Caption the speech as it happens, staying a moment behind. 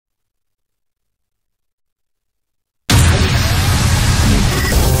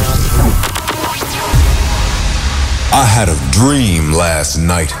had a dream last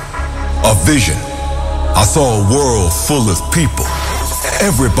night, a vision. I saw a world full of people.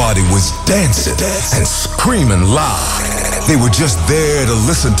 Everybody was dancing and screaming loud. They were just there to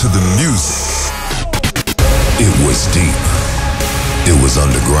listen to the music. It was deep. It was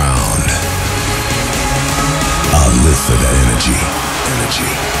underground. I live for the energy. Energy.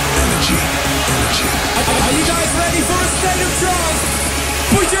 Are you guys ready for a state of trance?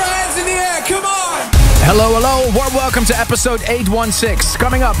 Put your hands in the air, come on! Hello, warm welcome to episode 816.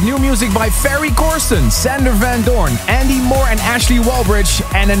 Coming up, new music by Ferry, Corsten, Sander Van Doorn, Andy Moor and Ashley Wallbridge,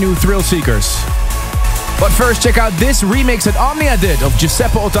 and a new Thrill Seekers. But first, check out this remix that Omnia did of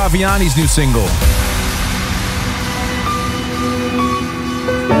Giuseppe Ottaviani's new single.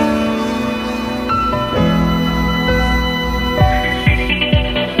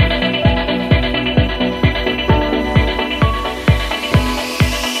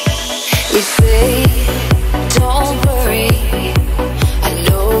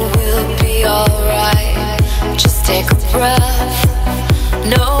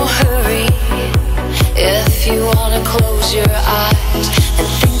 Close your eyes and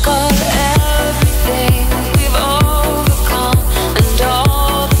think of everything we've overcome and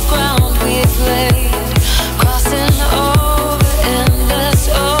all the ground we've laid, crossing over endless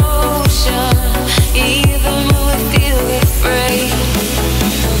ocean, even when we feel afraid.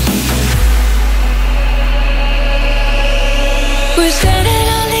 We're standing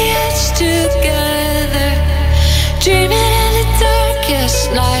on the edge together, dreaming in the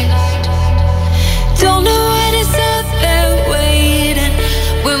darkest night. Don't know what is up there waiting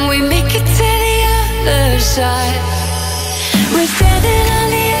when we make it to the other side. We're standing on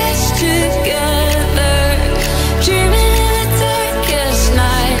the edge together, dreaming in the darkest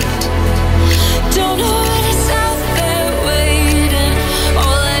night. Don't know what is out there waiting.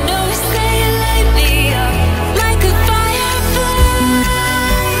 All I know is that you light me up like a firefly,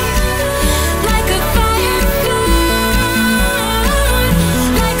 like a firefly,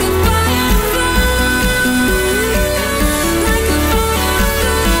 like a firefly.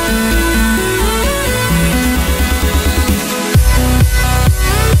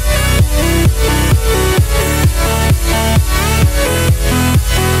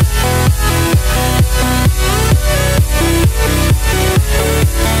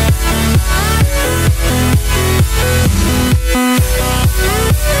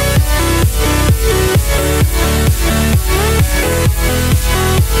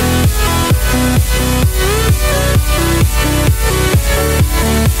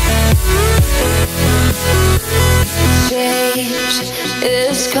 Change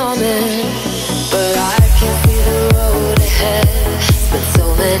is coming, but I can't see the road ahead. Spent so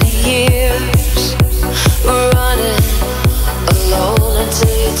many years running alone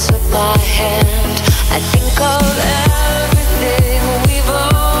until you took my hand. I think of everything we've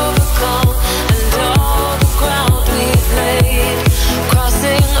overcome and all the ground we've laid,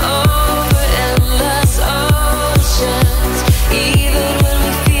 crossing over endless oceans, even when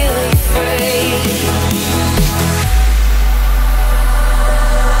we feel afraid.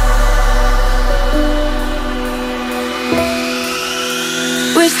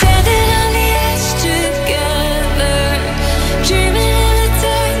 We're standing on the edge together, dreaming in the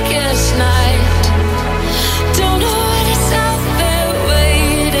darkest night. Don't know what is out there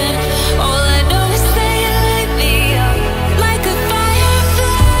waiting. All I know is that you light me up like a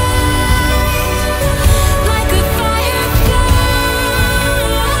firefly, like a firefly,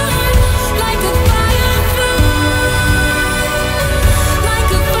 like a firefly, like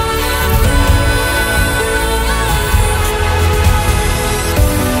a firefly.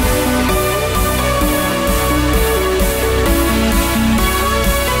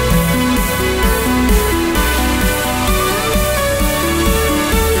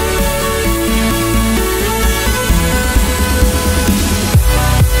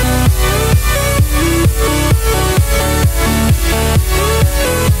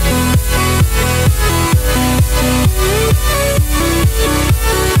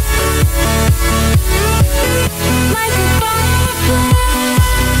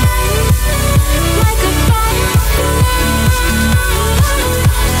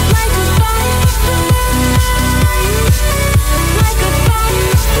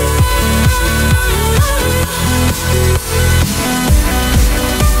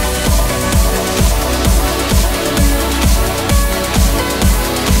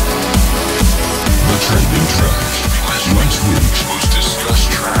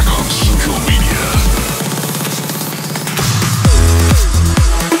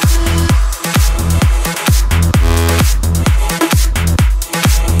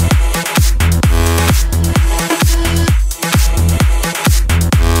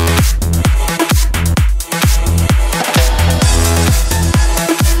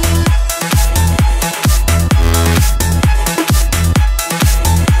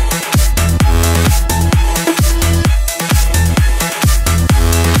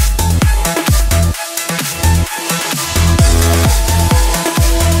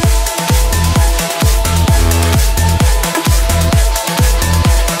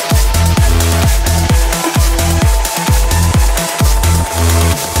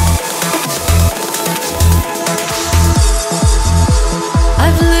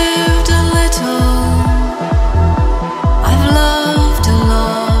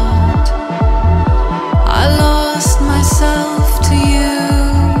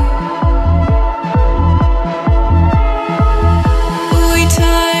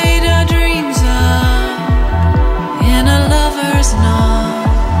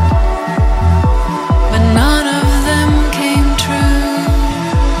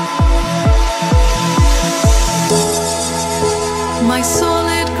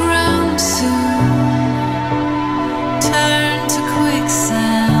 solid ground soon turn to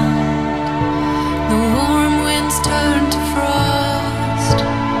quicksand. The warm winds turn to frost.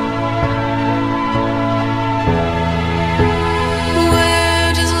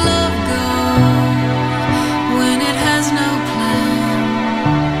 Where does love go when it has no plan?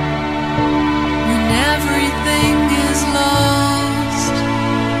 When everything is lost.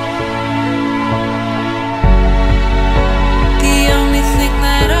 The only thing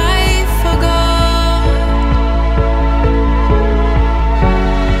that I forgot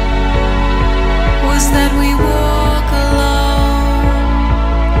was that we walk alone.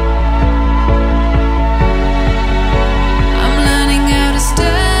 I'm learning how to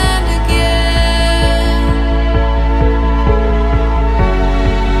stand again.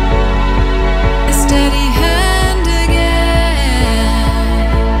 A steady hand again.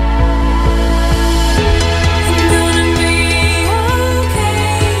 I'm gonna be okay.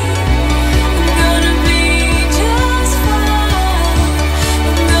 I'm gonna be just fine.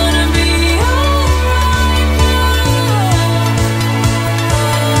 I'm gonna be alright now.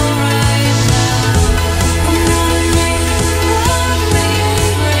 Alright now. I'm gonna make one big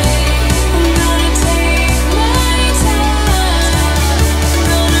break. I'm gonna take my time. I'm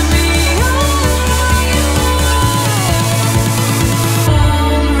gonna be alright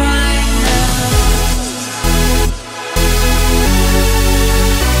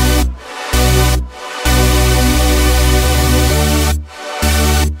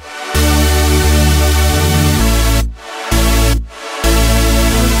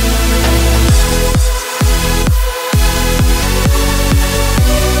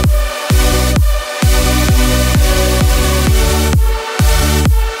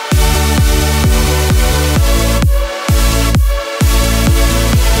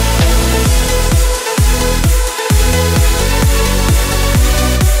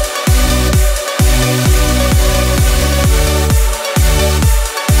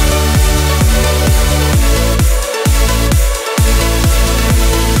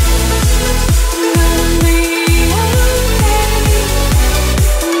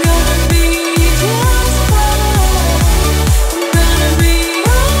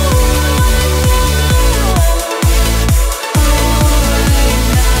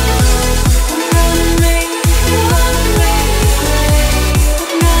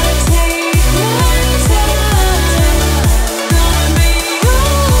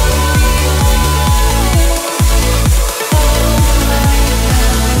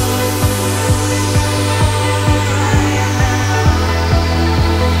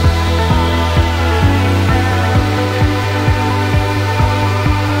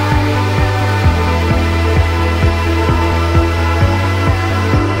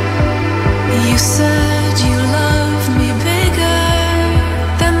You said you loved me bigger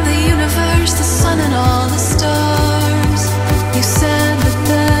than the universe, the sun and all the stars. You said that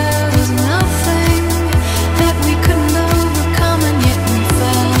there was nothing that we couldn't overcome, and yet we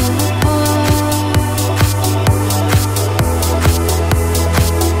fell apart.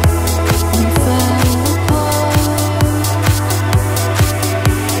 We fell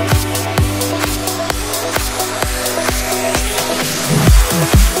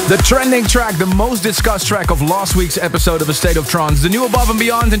The trending track, the most discussed track of last week's episode of A State of Trance. The new Above and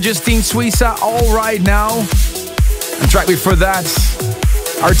Beyond and Justine Suissa, All Right Now. And track before that,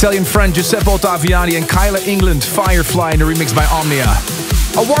 our Italian friend Giuseppe Ottaviani and Kyla England, Firefly, in a remix by Omnia.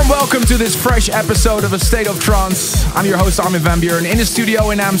 A warm welcome to this fresh episode of A State of Trance. I'm your host Armin van Buuren, in the studio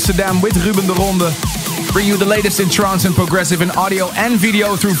in Amsterdam with Ruben de Ronde. Bring you the latest in trance and progressive in audio and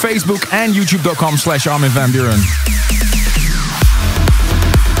video through Facebook and youtube.com/Armin van Buuren.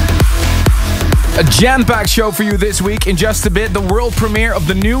 A jam-packed show for you this week. In just a bit, the world premiere of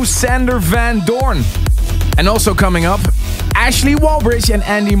the new Sander Van Doorn. And also coming up, Ashley Wallbridge and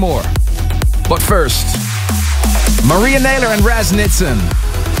Andy Moor. But first, Maria Nayler and Raz Nitzan.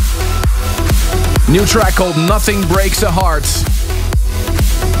 New track called Nothing Breaks a Heart.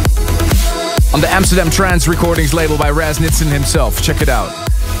 On the Amsterdam Trance Recordings label by Raz Nitzan himself. Check it out.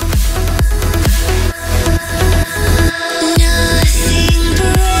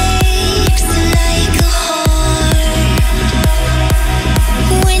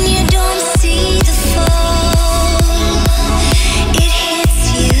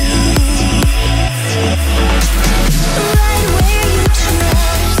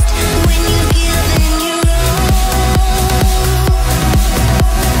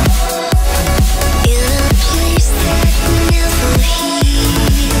 In a place that never heals.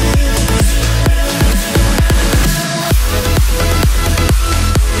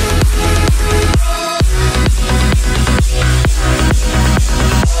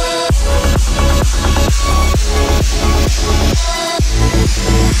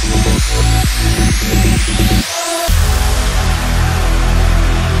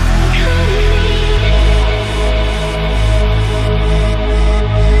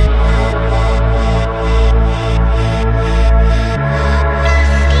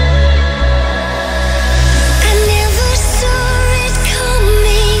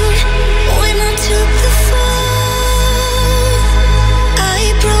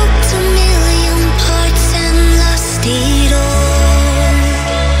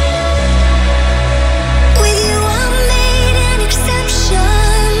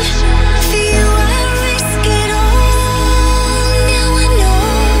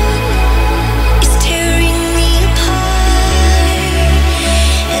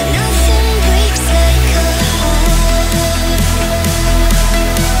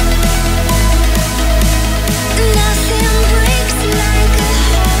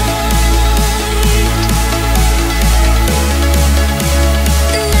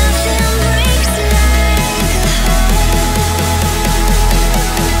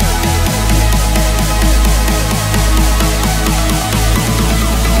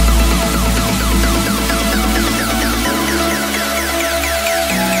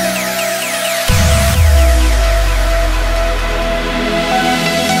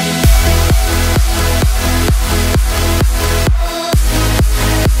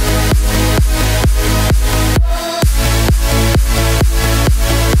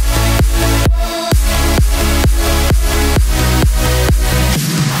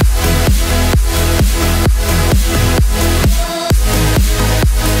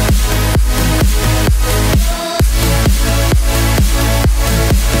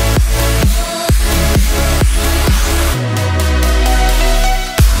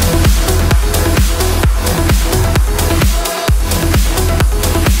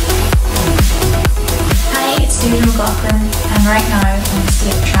 right now on the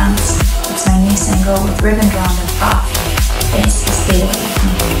State of Trance. It's my new single with Ruben, Ronde and PROFF. This is Stay Away From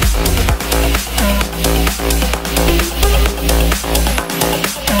Me.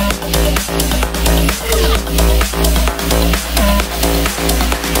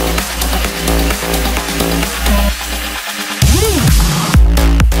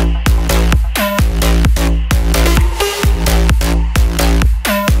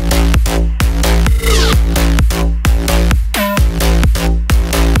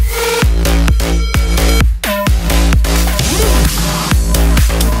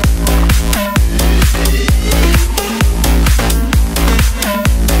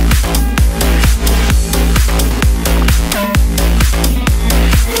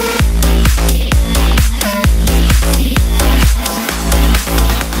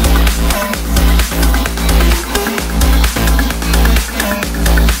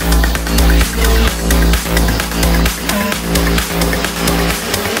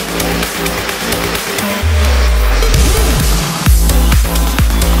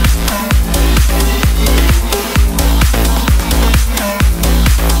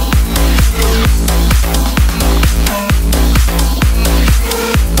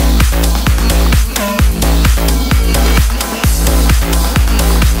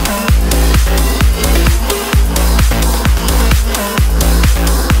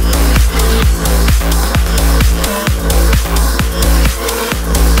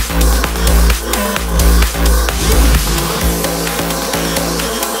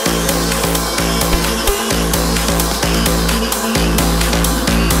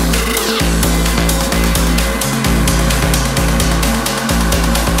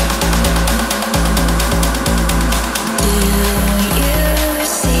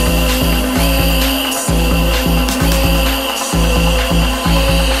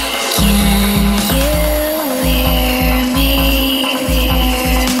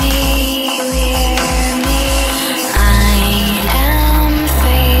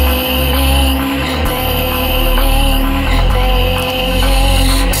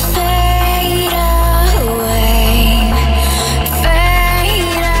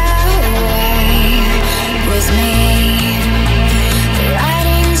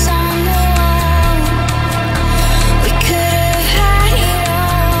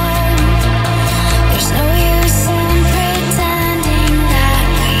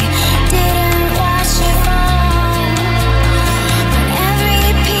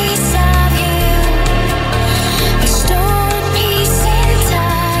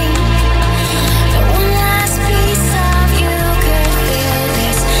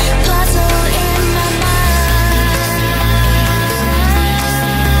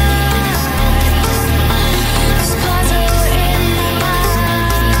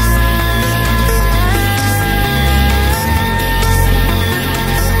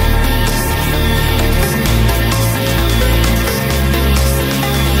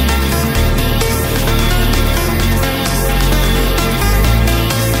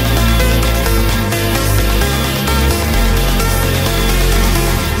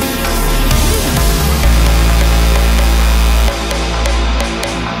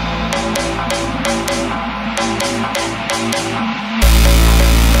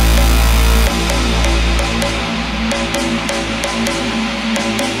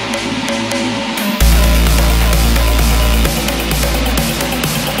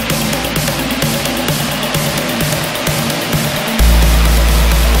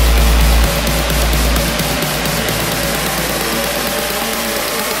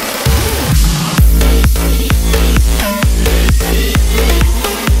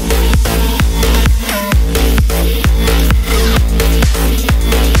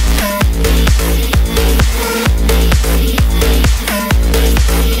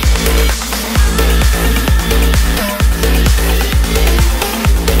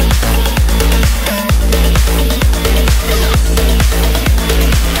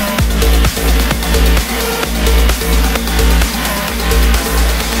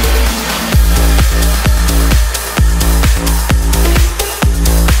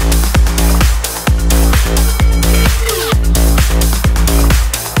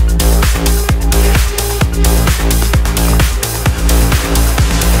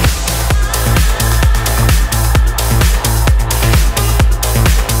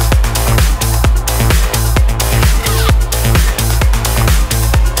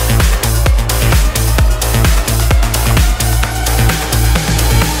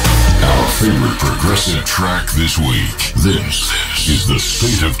 progressive track this week. This is the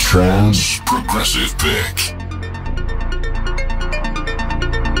State of Trance Progressive Pick.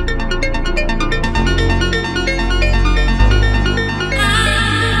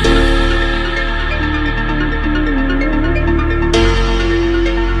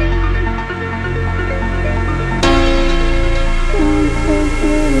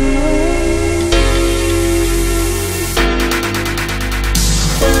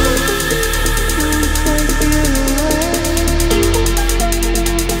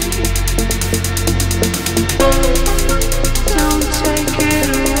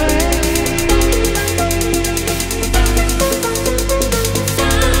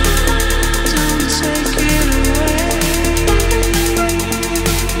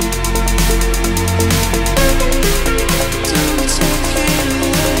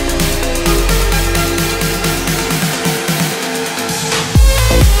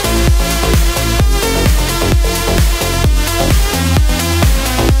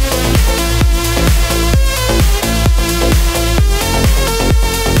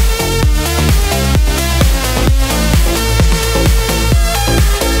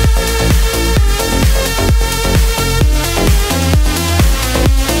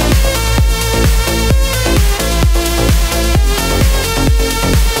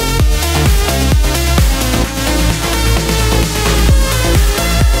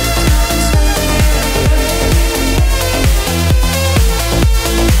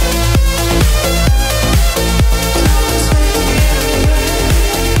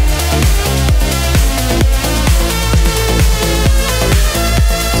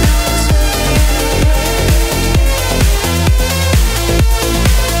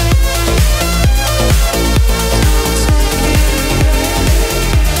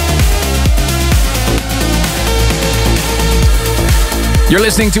 You're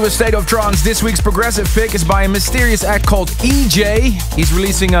listening to A State of Trance. This week's progressive pick is by a mysterious act called EJ. He's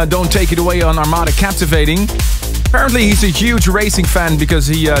releasing Don't Take It Away on Armada Captivating. Apparently he's a huge racing fan because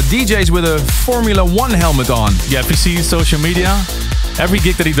he DJs with a Formula 1 helmet on. Yeah, if you see social media, every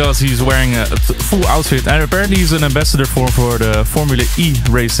gig that he does, he's wearing a full outfit. And apparently he's an ambassador for the Formula E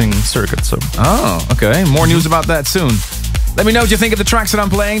racing circuit. So. Oh, okay. More news about that soon. Let me know what you think of the tracks that I'm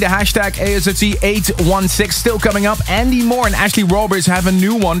playing. The hashtag ASOT816 still coming up. Andy Moore and Ashley Wallbridge have a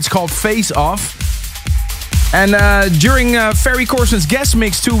new one. It's called FaceOff. And during Ferry Corsten's guest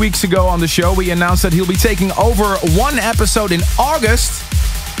mix 2 weeks ago on the show, we announced that he'll be taking over one episode in August.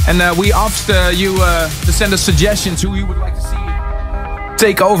 And we asked you to send us suggestions who you would like to see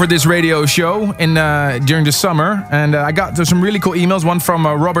take over this radio show during the summer. And I got some really cool emails. One from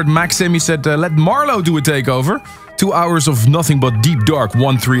Robert Maxim. He said, let Marlo do a takeover. 2 hours of nothing but deep dark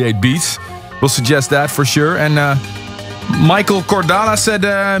 138 beats. We'll suggest that for sure. And Michael Cordala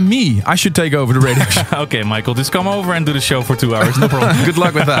said, me, I should take over the radio show. Okay, Michael, just come over and do the show for 2 hours. No problem. Good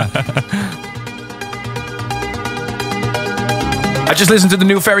luck with that. I just listened to the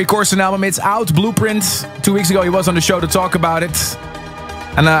new Ferry Corsten album. It's out, Blueprint. 2 weeks ago he was on the show to talk about it.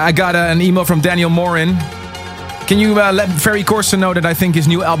 And I got an email from Daniel Morin. Can you let Ferry Corsten know that I think his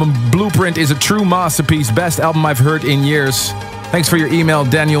new album Blueprint is a true masterpiece. Best album I've heard in years. Thanks for your email,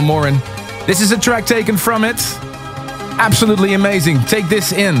 Daniel Morin. This is a track taken from it. Absolutely amazing. Take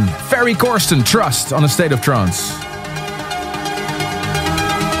this in. Ferry Corsten, Trust on A State of Trance.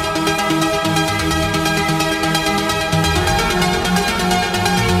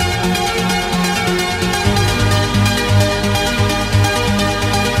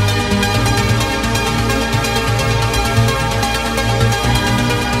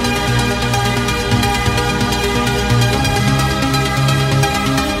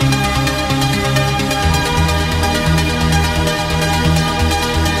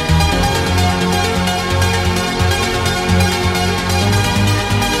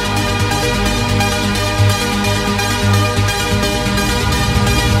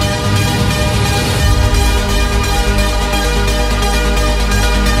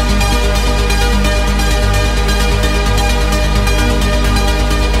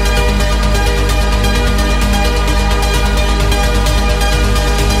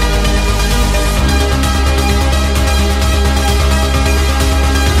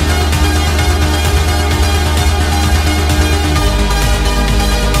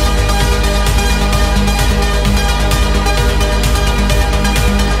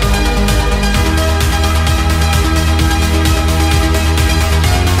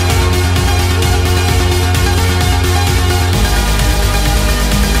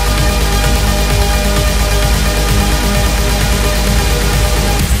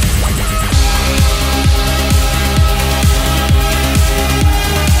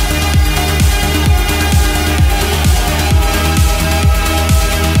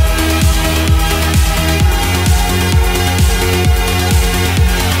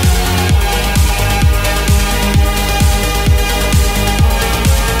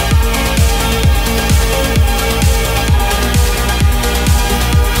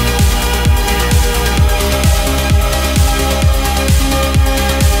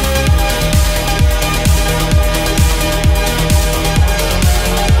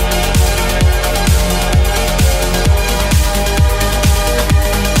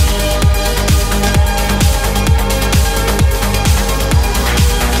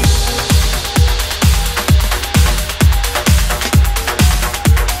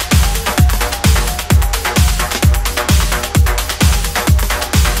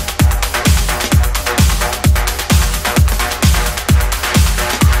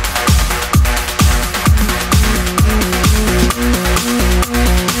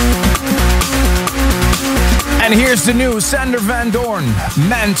 And here's the new Sander Van Doorn,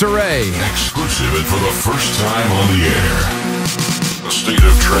 Manta Ray. Exclusive and for the first time on the air. A State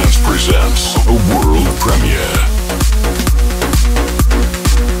of Trance presents a world premiere.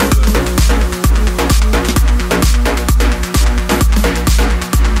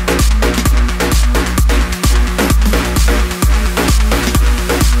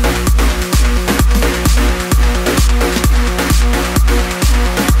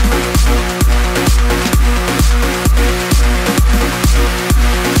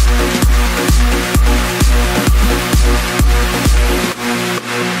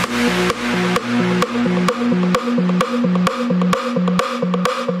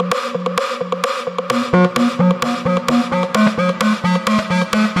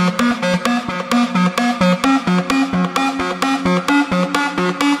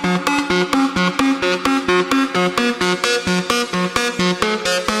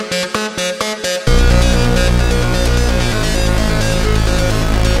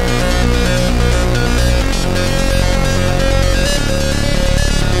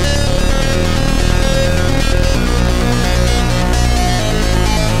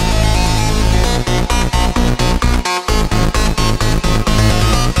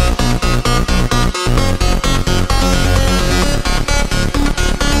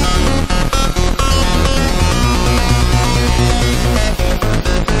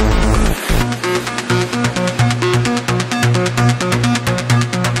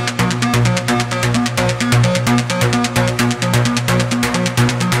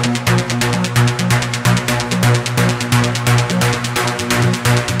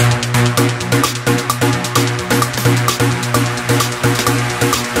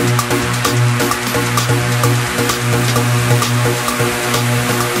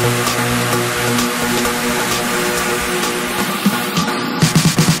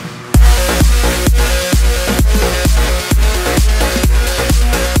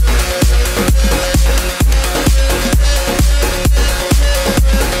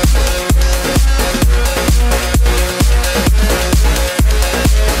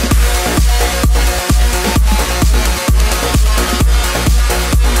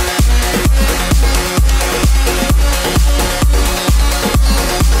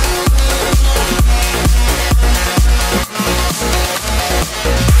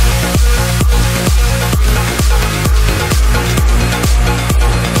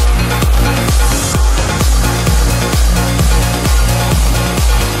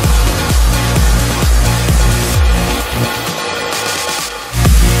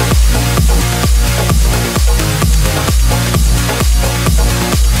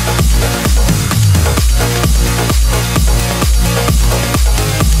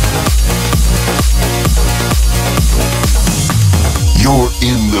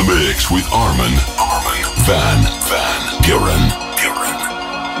 the mix with Armin Van Buren.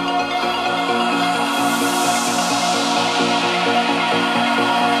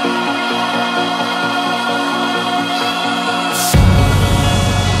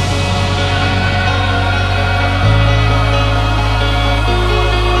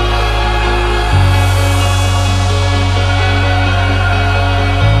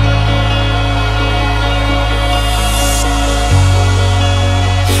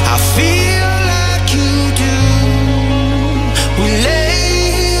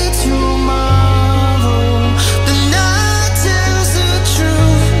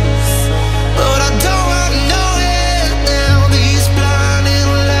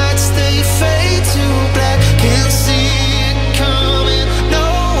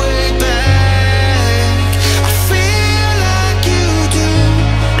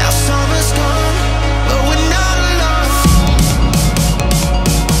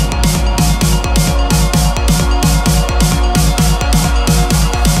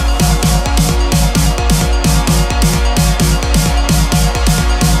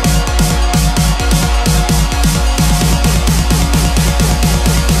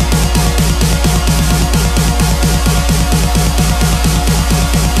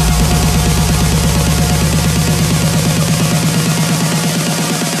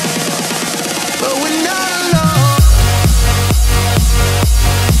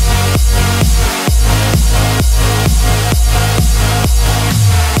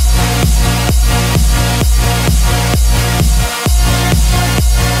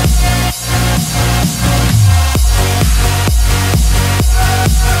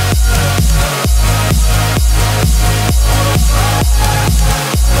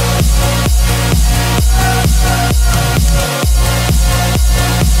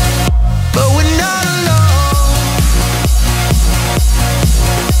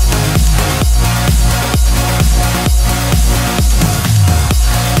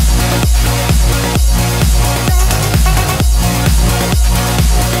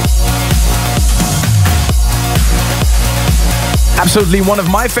 Absolutely one of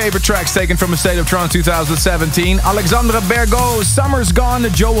my favorite tracks taken from A State of Trance 2017. Alexandre Bergheau, Summer's Gone, the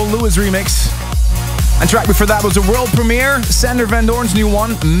Joel Lewis remix. And track before that was a world premiere, Sander Van Doorn's new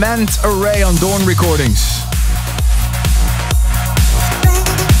one, Manta Array on Doorn Recordings.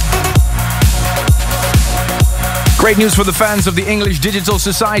 Great news for the fans of the English Digital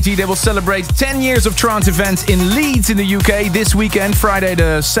Society. They will celebrate 10 years of trance events in Leeds in the UK this weekend, Friday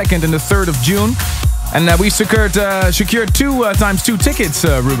the 2nd and the 3rd of June. And we secured 2x2 tickets,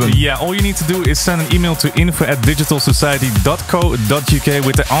 Ruben. Yeah, all you need to do is send an email to info@digitalsociety.co.uk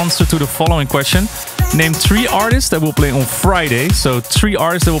with the answer to the following question. Name 3 artists that will play on Friday. So 3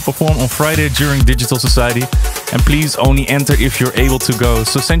 artists that will perform on Friday during Digital Society. And please only enter if you're able to go.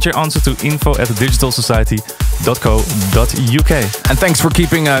 So send your answer to info@digitalsociety.co.uk. And thanks for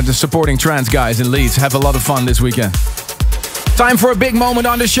keeping the supporting trance guys in Leeds. Have a lot of fun this weekend. Time for a big moment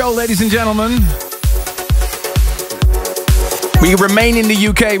on the show, ladies and gentlemen. We remain in the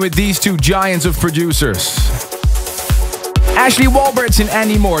UK with these 2 giants of producers. Ashley Wallbridge and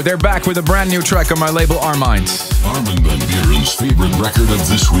Andy Moor, they're back with a brand new track on my label Armind. Armin van Buren's favorite record of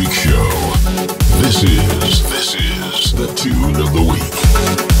this week's show. This is the tune of the week.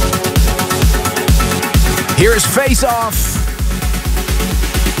 Here's FaceOff.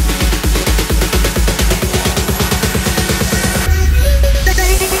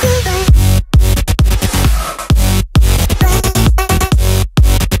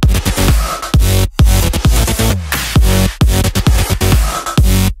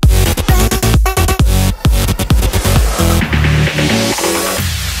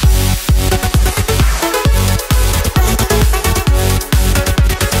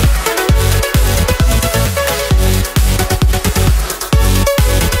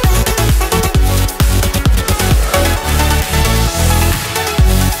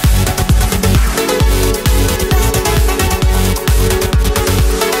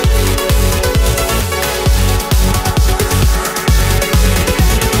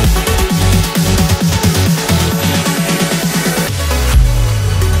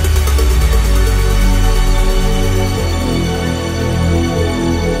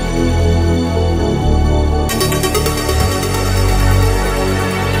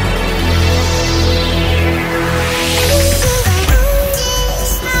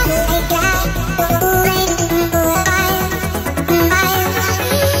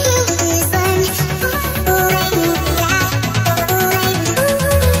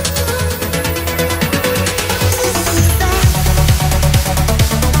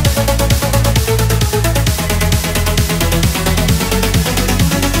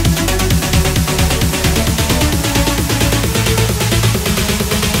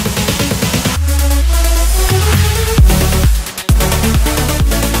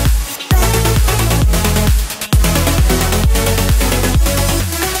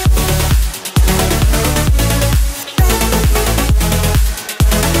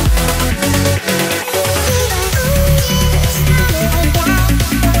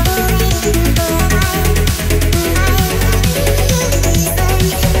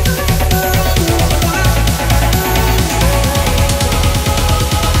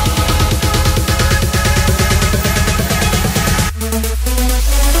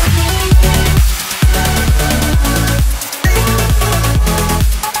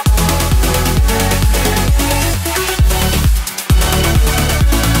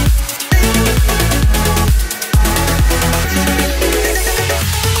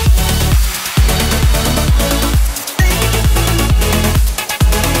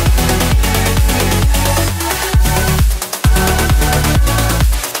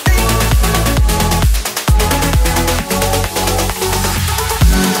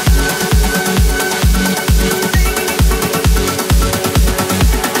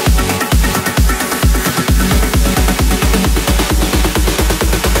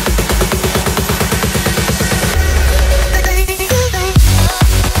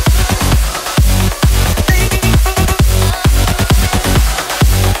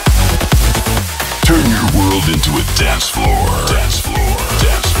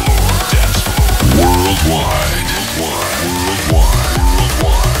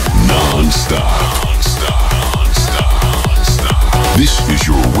 This is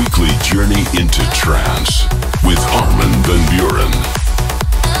your weekly journey into trance with Armin van Buren.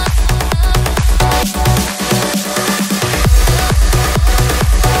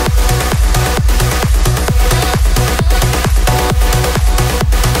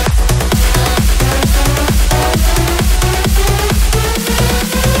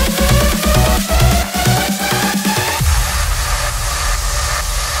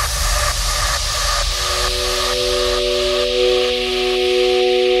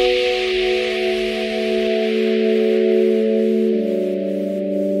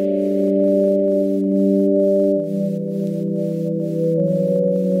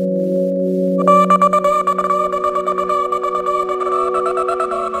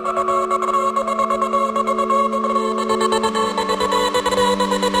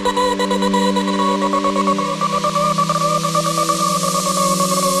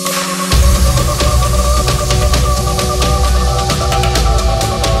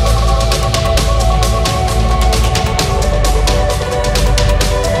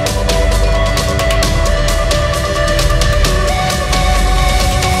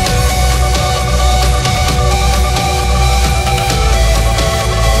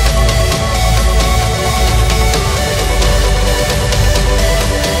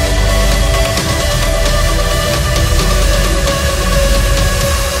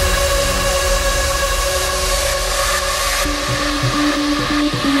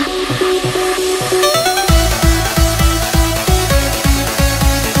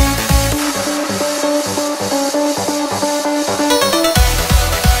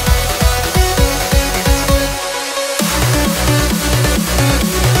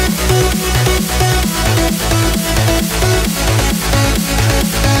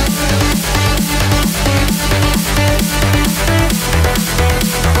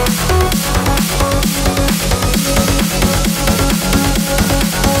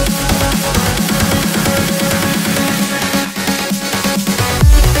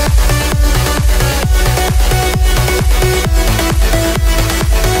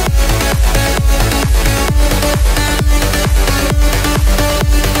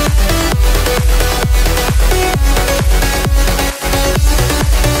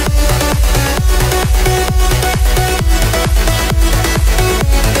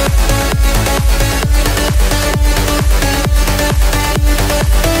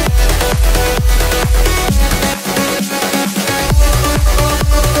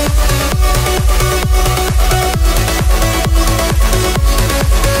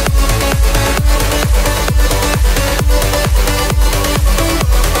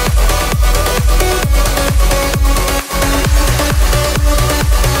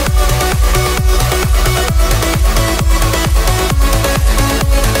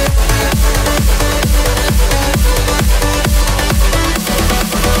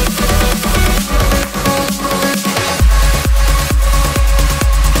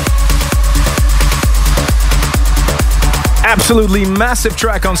 Absolutely massive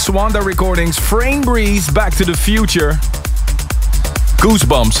track on Suanda Recordings. Frainbreeze, Back to the Future.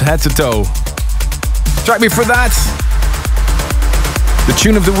 Goosebumps, head to toe. Track before that, the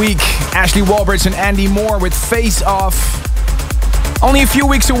tune of the week, Ashley Wallbridge and Andy Moor with FaceOff. Only a few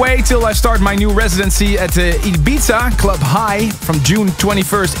weeks away till I start my new residency at the Ibiza Club High from June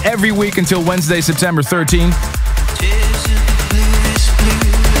 21st every week until Wednesday, September 13th.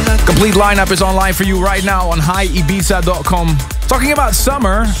 Complete lineup is online for you right now on highibiza.com. Talking about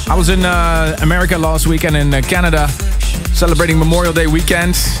summer, I was in America last week and in Canada celebrating Memorial Day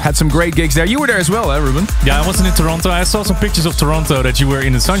weekend. Had some great gigs there. You were there as well, Ruben? Yeah, I wasn't in Toronto. I saw some pictures of Toronto that you were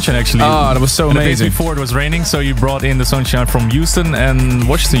in the sunshine, actually. Oh, that was so amazing. The days before it was raining, so you brought in the sunshine from Houston and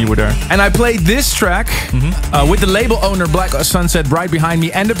Washington. You were there. And I played this track with the label owner Black Sunset right behind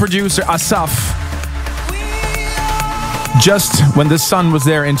me and the producer Assaf. Just when the sun was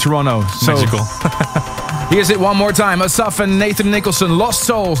there in Toronto. So magical. Here's it one more time. Assaf and Nathan Nicholson, Lost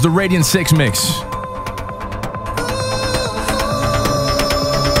Souls, the Radiant 6 mix.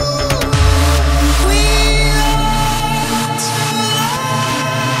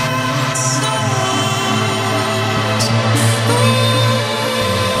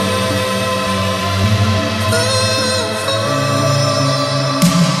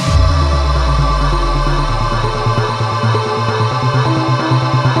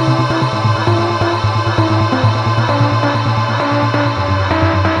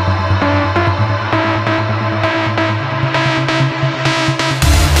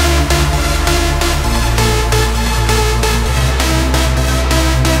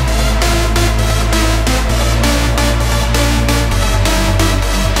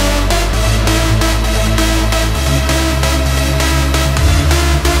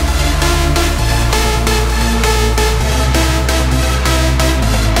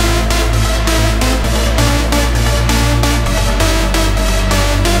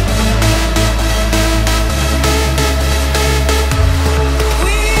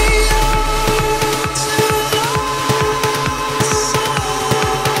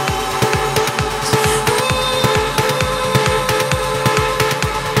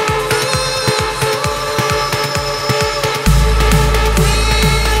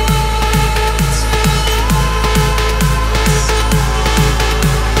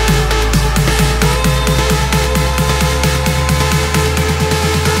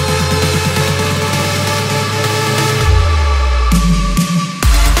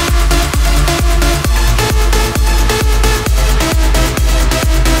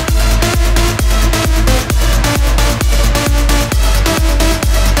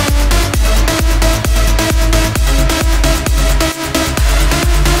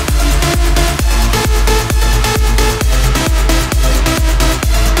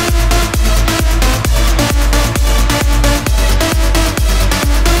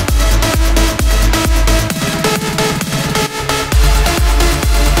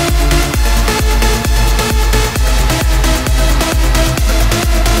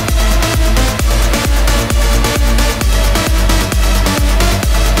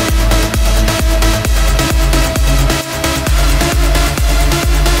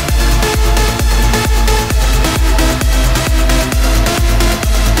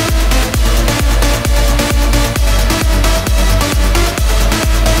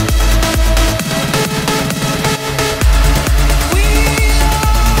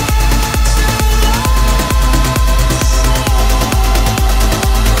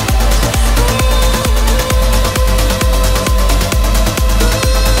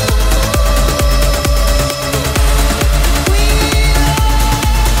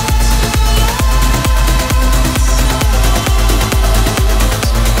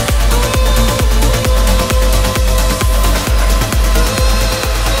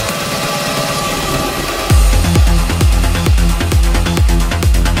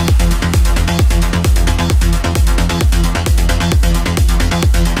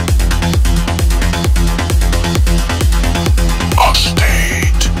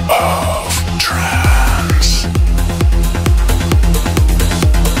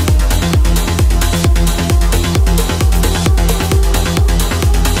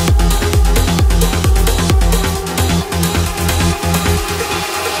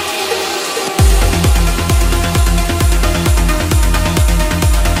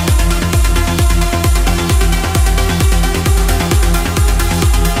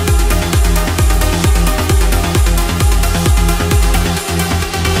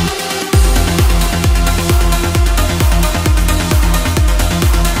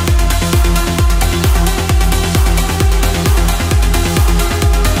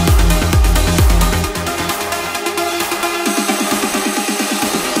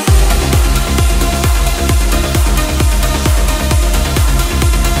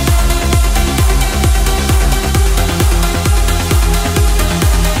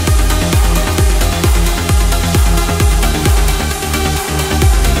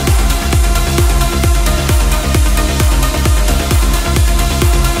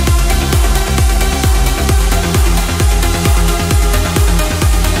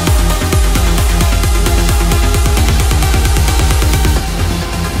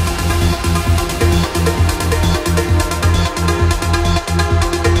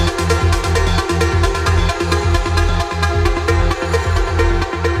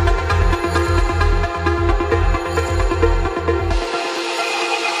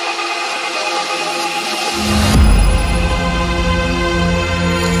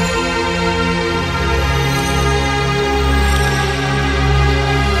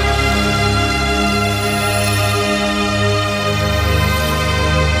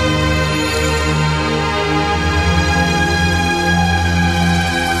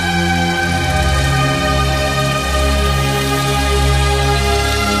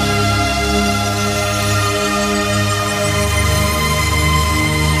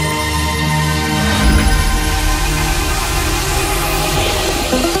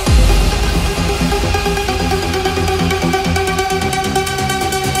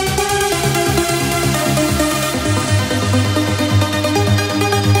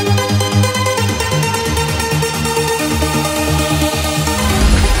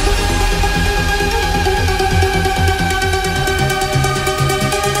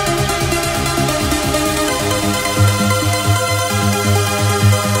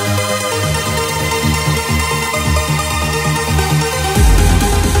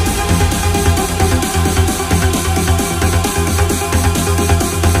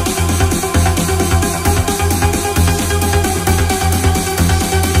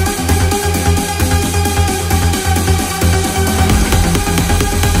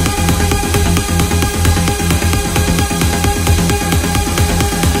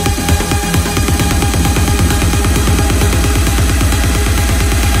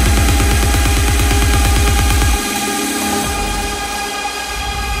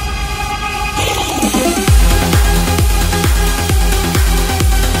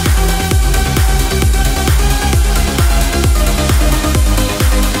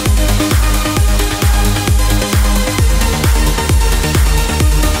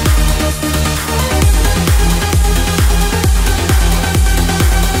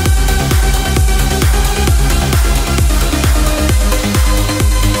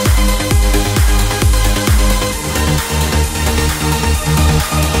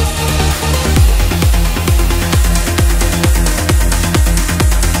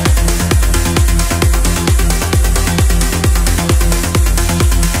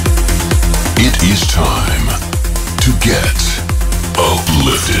 is time to get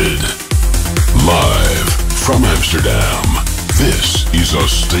uplifted. Live from Amsterdam, this is a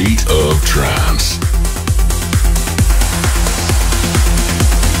State of Trance.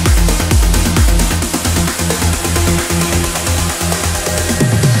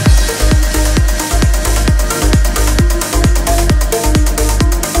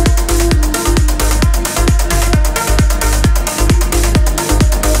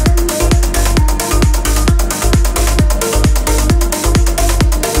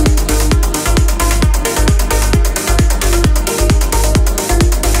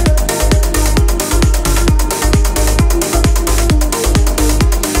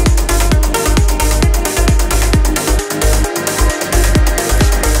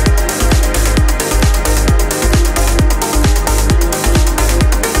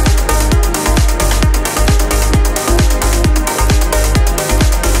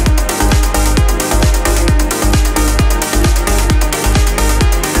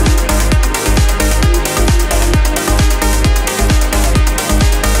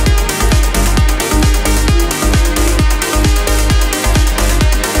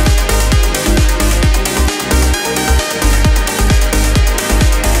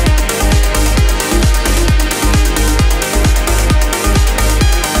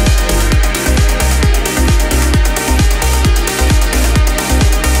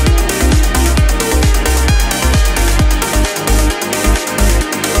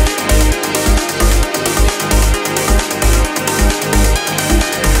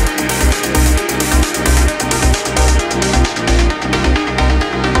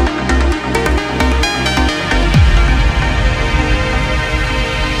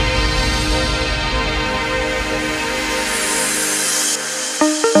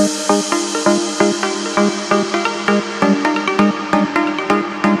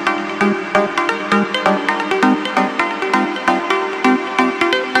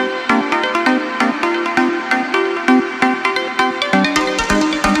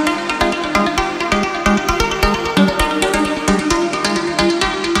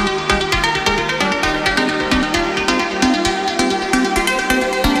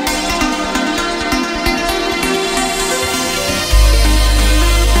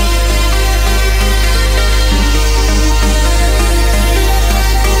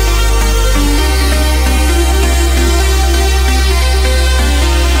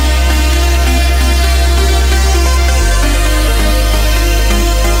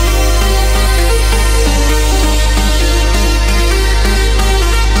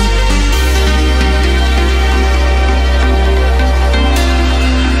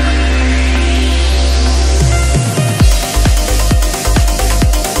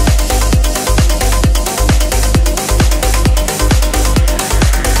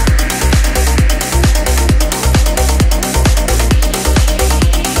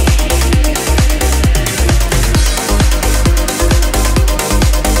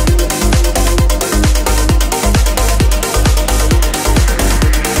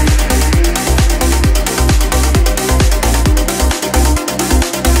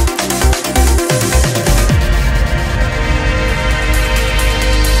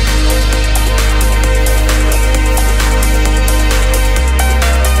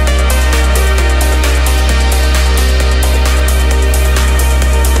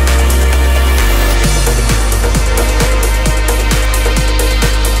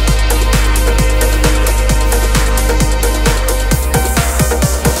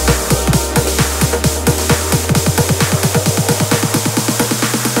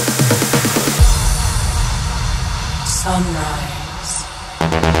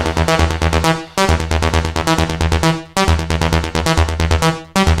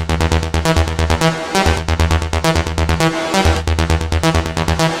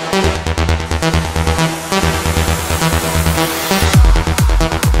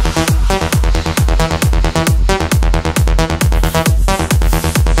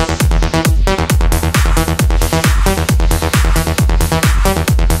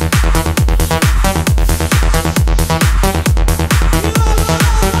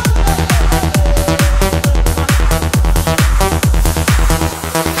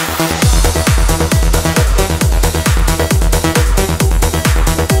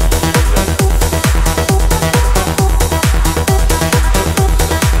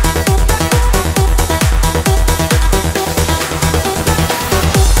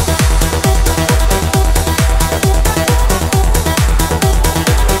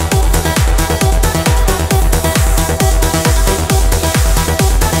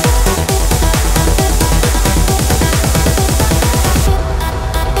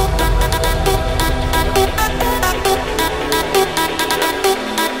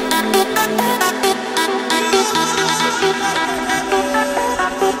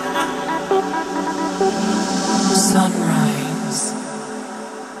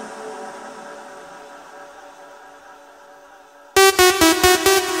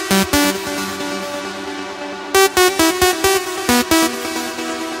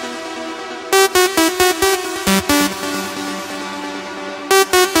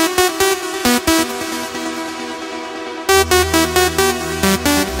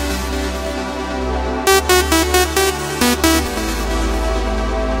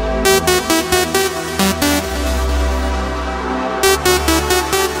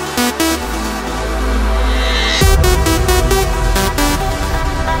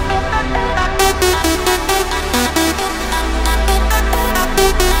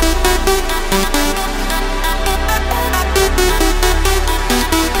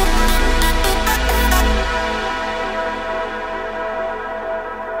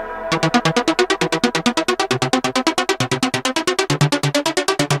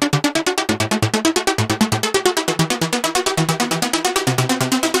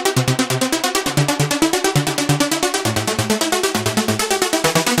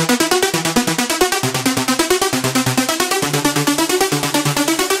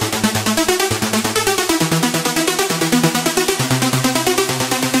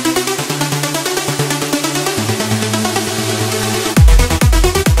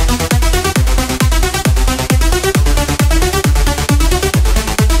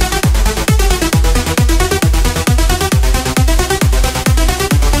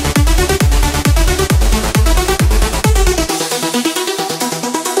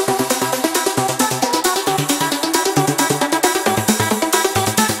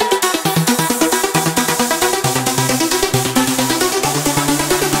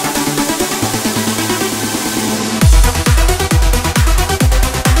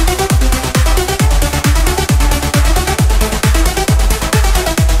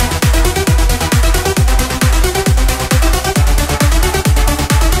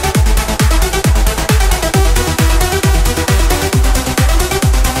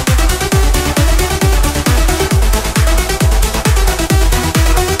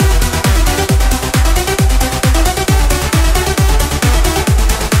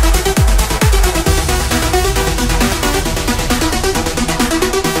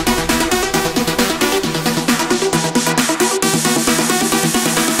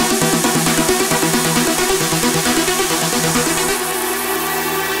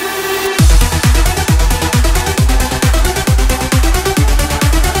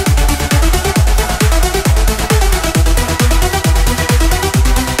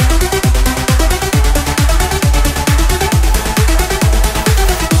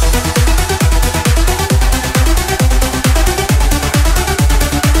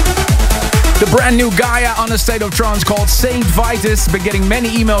 Brand new Gaia on a State of Trance called Saint Vitus. Been getting many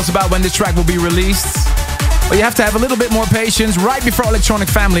emails about when this track will be released. But you have to have a little bit more patience. Right before Electronic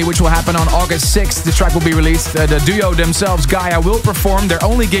Family, which will happen on August 6th, the track will be released. The duo themselves, Gaia, will perform their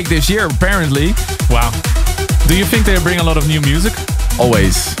only gig this year, apparently. Wow. Do you think they bring a lot of new music?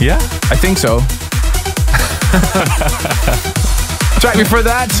 Always. Yeah? I think so. Track before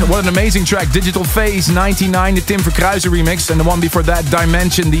that, what an amazing track. Digital Phaze 99, the Tim Verkruissen remix. And the one before that,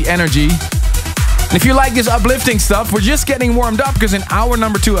 Dimension, The Energy. And if you like this uplifting stuff, we're just getting warmed up because in hour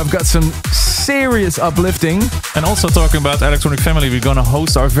number 2 I've got some serious uplifting. And also talking about Electronic Family, we're going to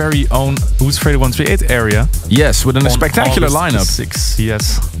host our very own Who's Afraid of 138 area. Yes, with a spectacular lineup. 6,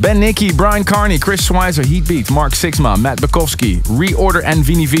 yes. Ben Nicky, Brian Carney, Chris Schweizer, Heatbeat, Mark Sixma, Matt Bukowski, Reorder and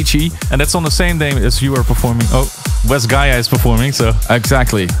Vini Vici. And that's on the same day as you are performing. Oh, West Gaia is performing, so...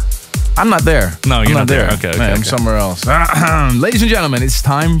 Exactly. I'm not there. No, you're not there. Okay, I'm somewhere else. Ladies and gentlemen, it's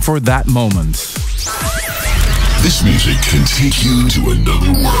time for that moment. This music can take you to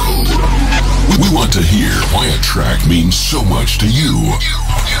another world. We want to hear why a track means so much to you.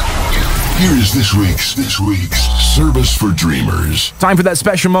 Here is this week's Service for Dreamers. Time for that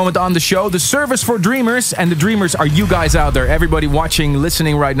special moment on the show, the Service for Dreamers. And the Dreamers are you guys out there, everybody watching,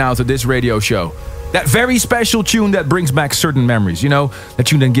 listening right now to this radio show. That very special tune that brings back certain memories, you know, that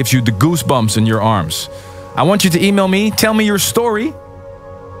tune that gives you the goosebumps in your arms. I want you to email me, tell me your story,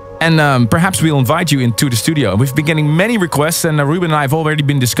 and perhaps we'll invite you into the studio. We've been getting many requests, and Ruben and I have already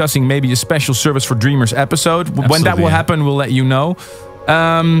been discussing maybe a special Service for Dreamers episode. Absolutely, when that will happen, we'll let you know.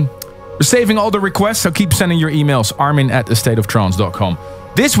 We're saving all the requests, so keep sending your emails, armin@astateoftrance.com.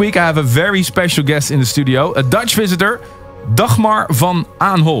 This week, I have a very special guest in the studio, a Dutch visitor, Dagmar van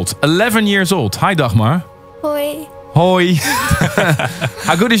Aanholt, 11 years old. Hi, Dagmar. Hoi. Hoi.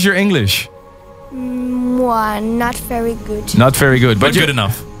 How good is your English? Not very good. Not very good. But good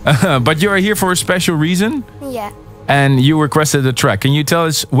enough. But you are here for a special reason? Yeah. And you requested a track. Can you tell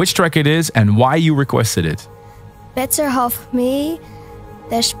us which track it is and why you requested it? Better Half of Me,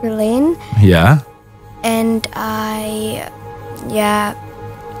 Dash Berlin. Yeah. And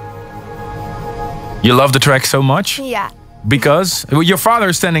You love the track so much? Yeah. Because your father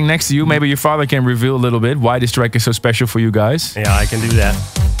is standing next to you. Maybe your father can reveal a little bit why this track is so special for you guys. Yeah, I can do that.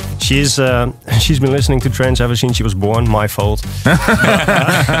 She's been listening to Trance ever since she was born. My fault.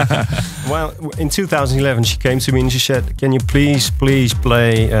 Well, in 2011, she came to me and she said, "Can you please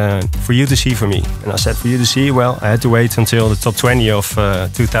play For You to See for me?" And I said, "For You to See?" Well, I had to wait until the top 20 of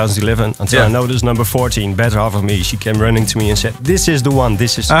 2011 until I noticed number 14, Better Half of Me. She came running to me and said, "This is the one.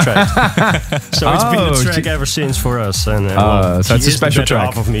 This is the track." So it's been a track ever since for us. And so it's a special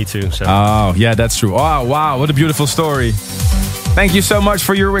track. Half of Me too. So. Oh, yeah, that's true. Oh, wow, what a beautiful story. Thank you so much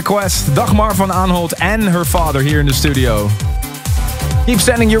for your request. Dagmar van Aanholt and her father here in the studio. Keep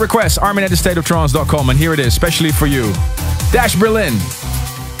sending your requests, armin@astateoftrance.com, and here it is, especially for you. Dash Berlin.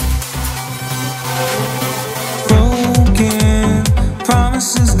 Broken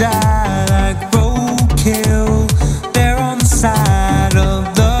promises die like roadkill. They're on the side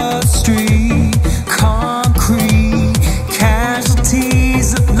of the street. Concrete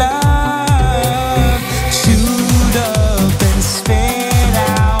casualties of love.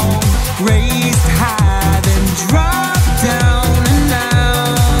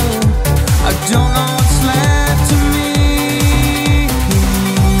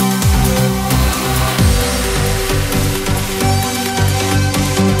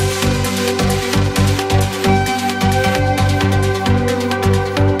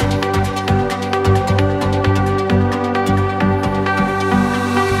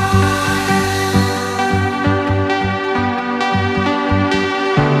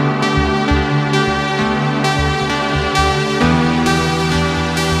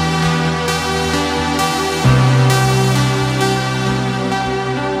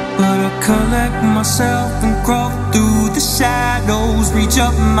 Collect myself and crawl through the shadows. Reach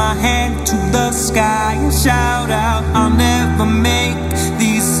up my hand to the sky and shout out, I'll never make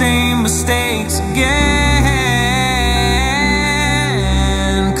these same mistakes again.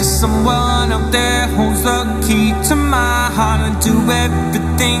 Cause someone out there holds the key to my heart, and do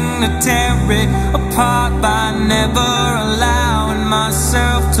everything to tear it apart by never allowing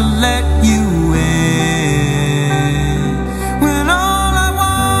myself to let you in.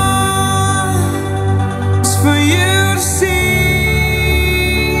 For you to see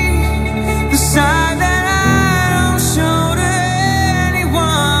the side that I don't show to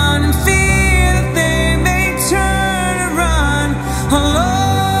anyone, and fear that they may turn and run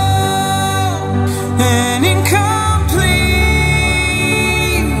alone and incomplete.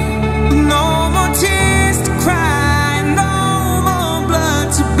 No more tears to cry, no more blood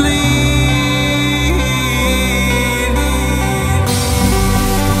to bleed.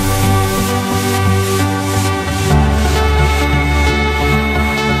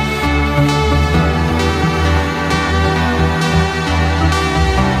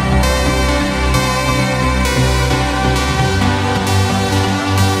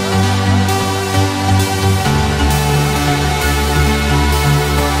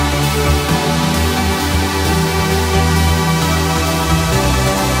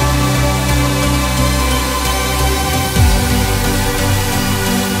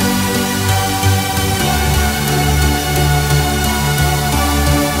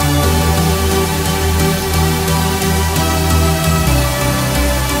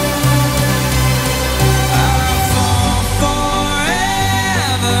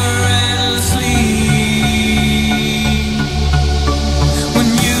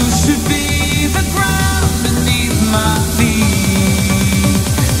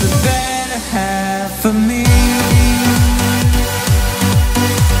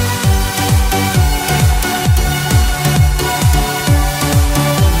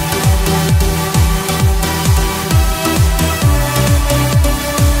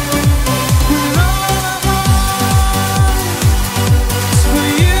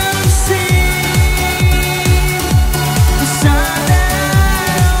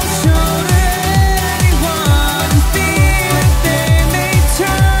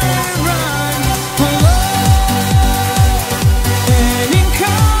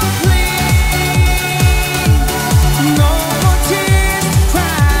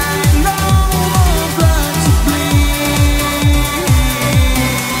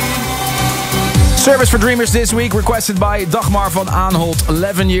 Service for Dreamers this week, requested by Dagmar van Aanholt,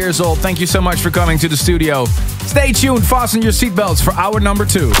 11 years old. Thank you so much for coming to the studio. Stay tuned, fasten your seatbelts for hour number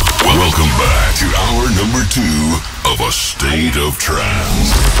 2. Welcome back to hour number 2 of A State of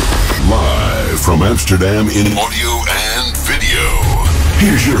Trance. Live from Amsterdam in audio and video.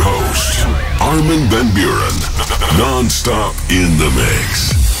 Here's your host, Armin van Buren, non-stop in the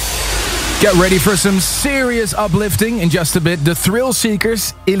mix. Get ready for some serious uplifting in just a bit. The Thrill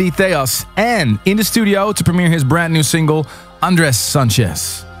Seekers, Iliteas, and in the studio to premiere his brand new single, Andres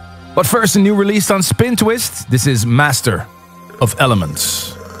Sanchez. But first, a new release on Spin Twist. This is Master of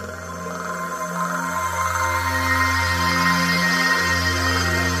Elements.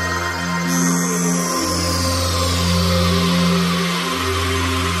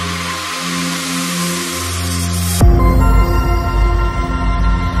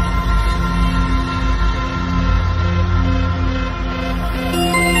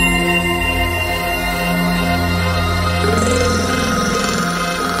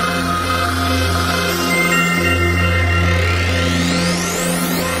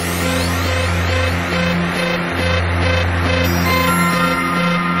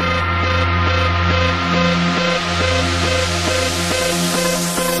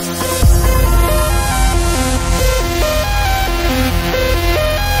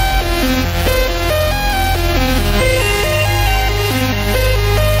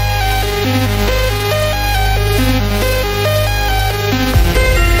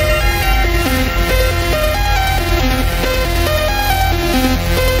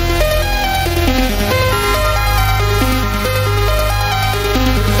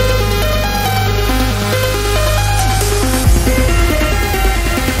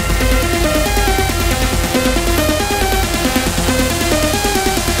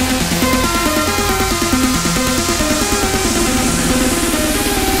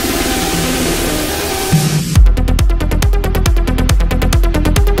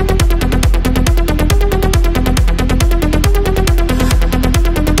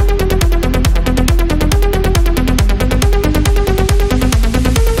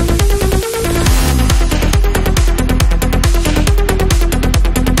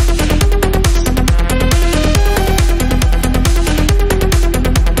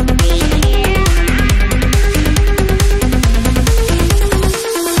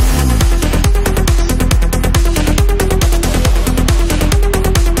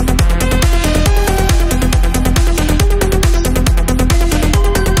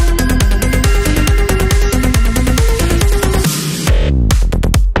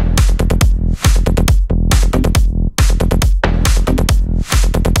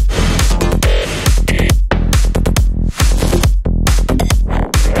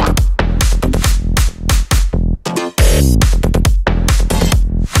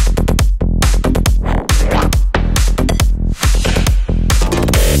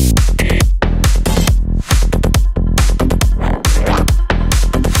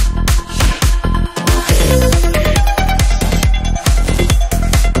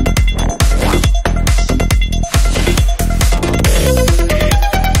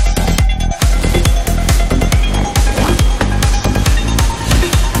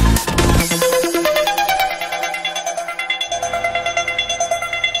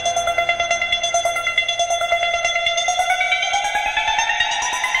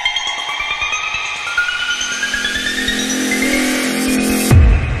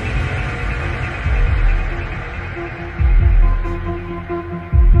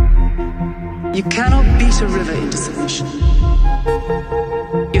 You cannot beat a river into submission.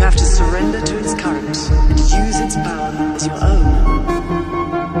 You have to surrender to its current and use its power as your own.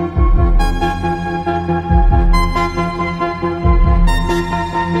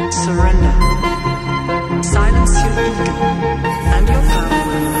 Surrender. Silence your ego, and your power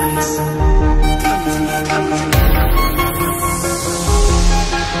will rise. Come with me.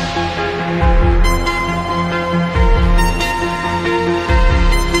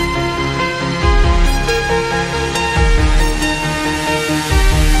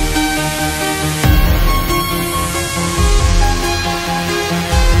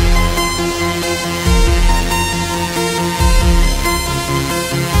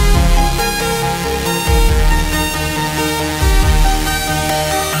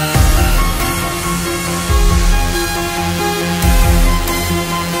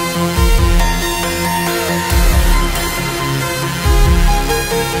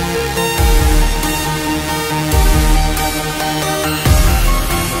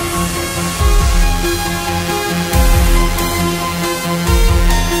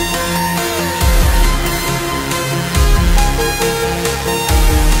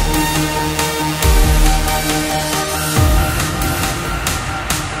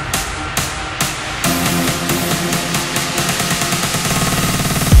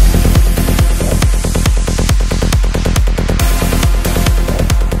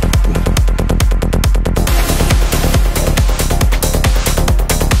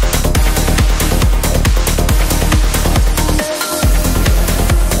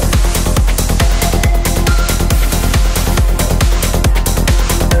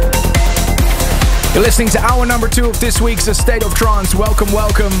 You're listening to hour number 2 of this week's State of Trance. Welcome,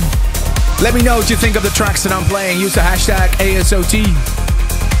 welcome. Let me know what you think of the tracks that I'm playing. Use the hashtag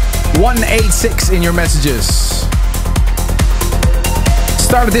ASOT186 in your messages.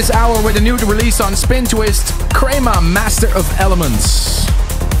 Started this hour with a new release on Spin Twist, Crema, Master of Elements.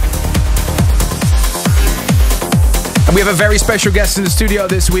 And we have a very special guest in the studio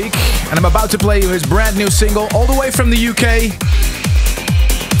this week, and I'm about to play you his brand new single all the way from the UK.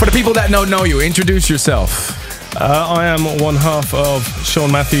 For the people that don't know you, introduce yourself. I am one half of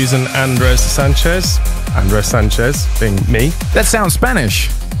Sean Matthews and Andres Sanchez. Andres Sanchez being me. That sounds Spanish.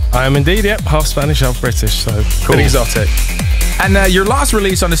 I am indeed, yep. Half Spanish, half British, so cool. Bit exotic. And your last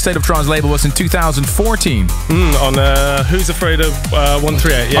release on the State of Trance label was in 2014. On Who's Afraid of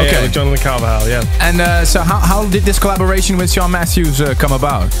 138, yeah, with Jonathan Carvajal, yeah. And so how did this collaboration with Sean Matthews come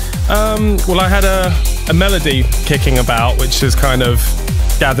about? Well, I had a melody kicking about, which is kind of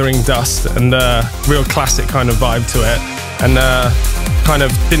gathering dust and real classic kind of vibe to it, and kind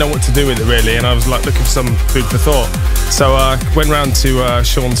of didn't know what to do with it really, and I was like looking for some food for thought. So I went round to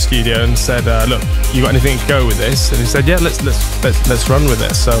Sean's studio and said, look, you got anything to go with this? And he said, yeah, let's run with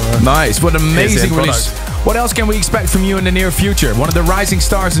it. So nice, what an amazing release. What else can we expect from you in the near future? One of the rising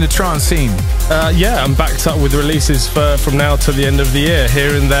stars in the trance scene. Yeah, I'm backed up with releases from now till the end of the year,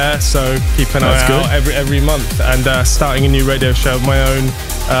 here and there. So keep an eye out every month, and starting a new radio show of my own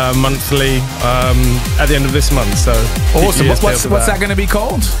monthly at the end of this month. So awesome. What's that going to be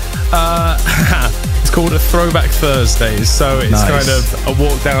called? It's called a Throwback Thursdays. So it's kind of a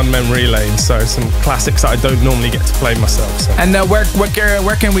walk down memory lane. So some classics that I don't normally get to play myself. So. And where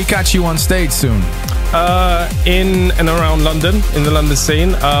can we catch you on stage soon? In and around London, in the London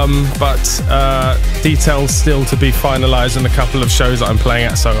scene, but details still to be finalised on a couple of shows that I'm playing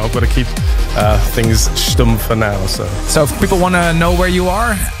at, so I've got to keep things stum for now. So if people want to know where you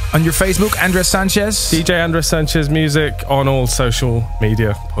are, on your Facebook, Andres Sanchez? DJ Andres Sanchez Music on all social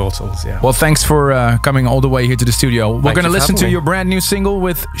media portals, yeah. Well, thanks for coming all the way here to the studio. We're going to listen to your brand new single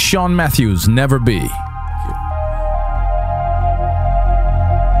with Sean Matthews, Never Be.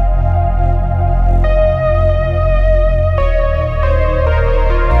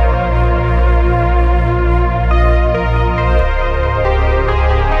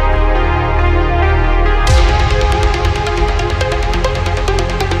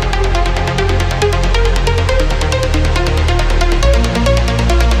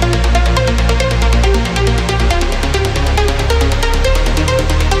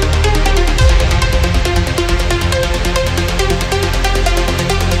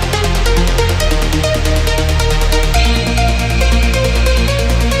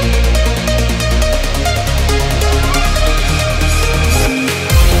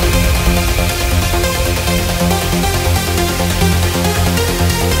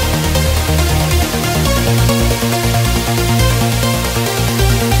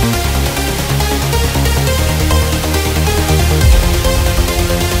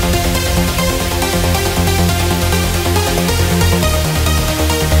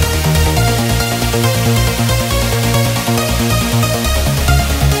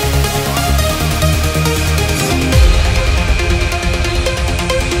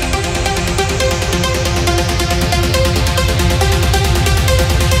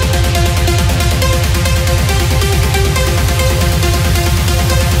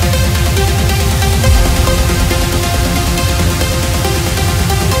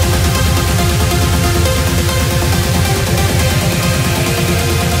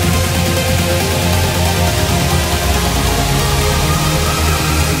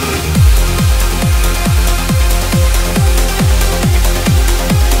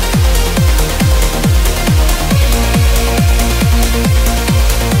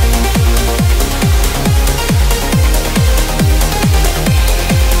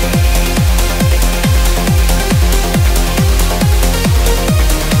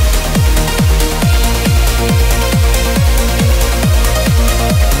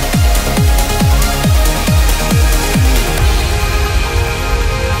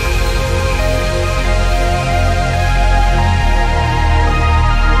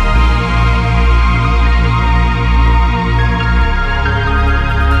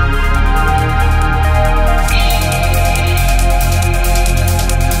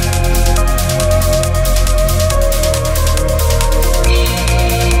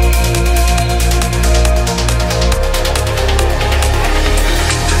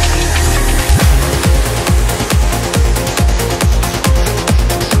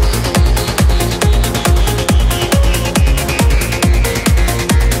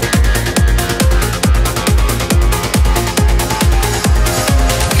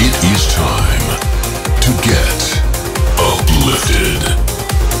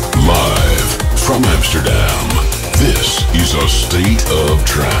 of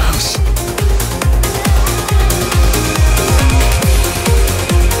trance.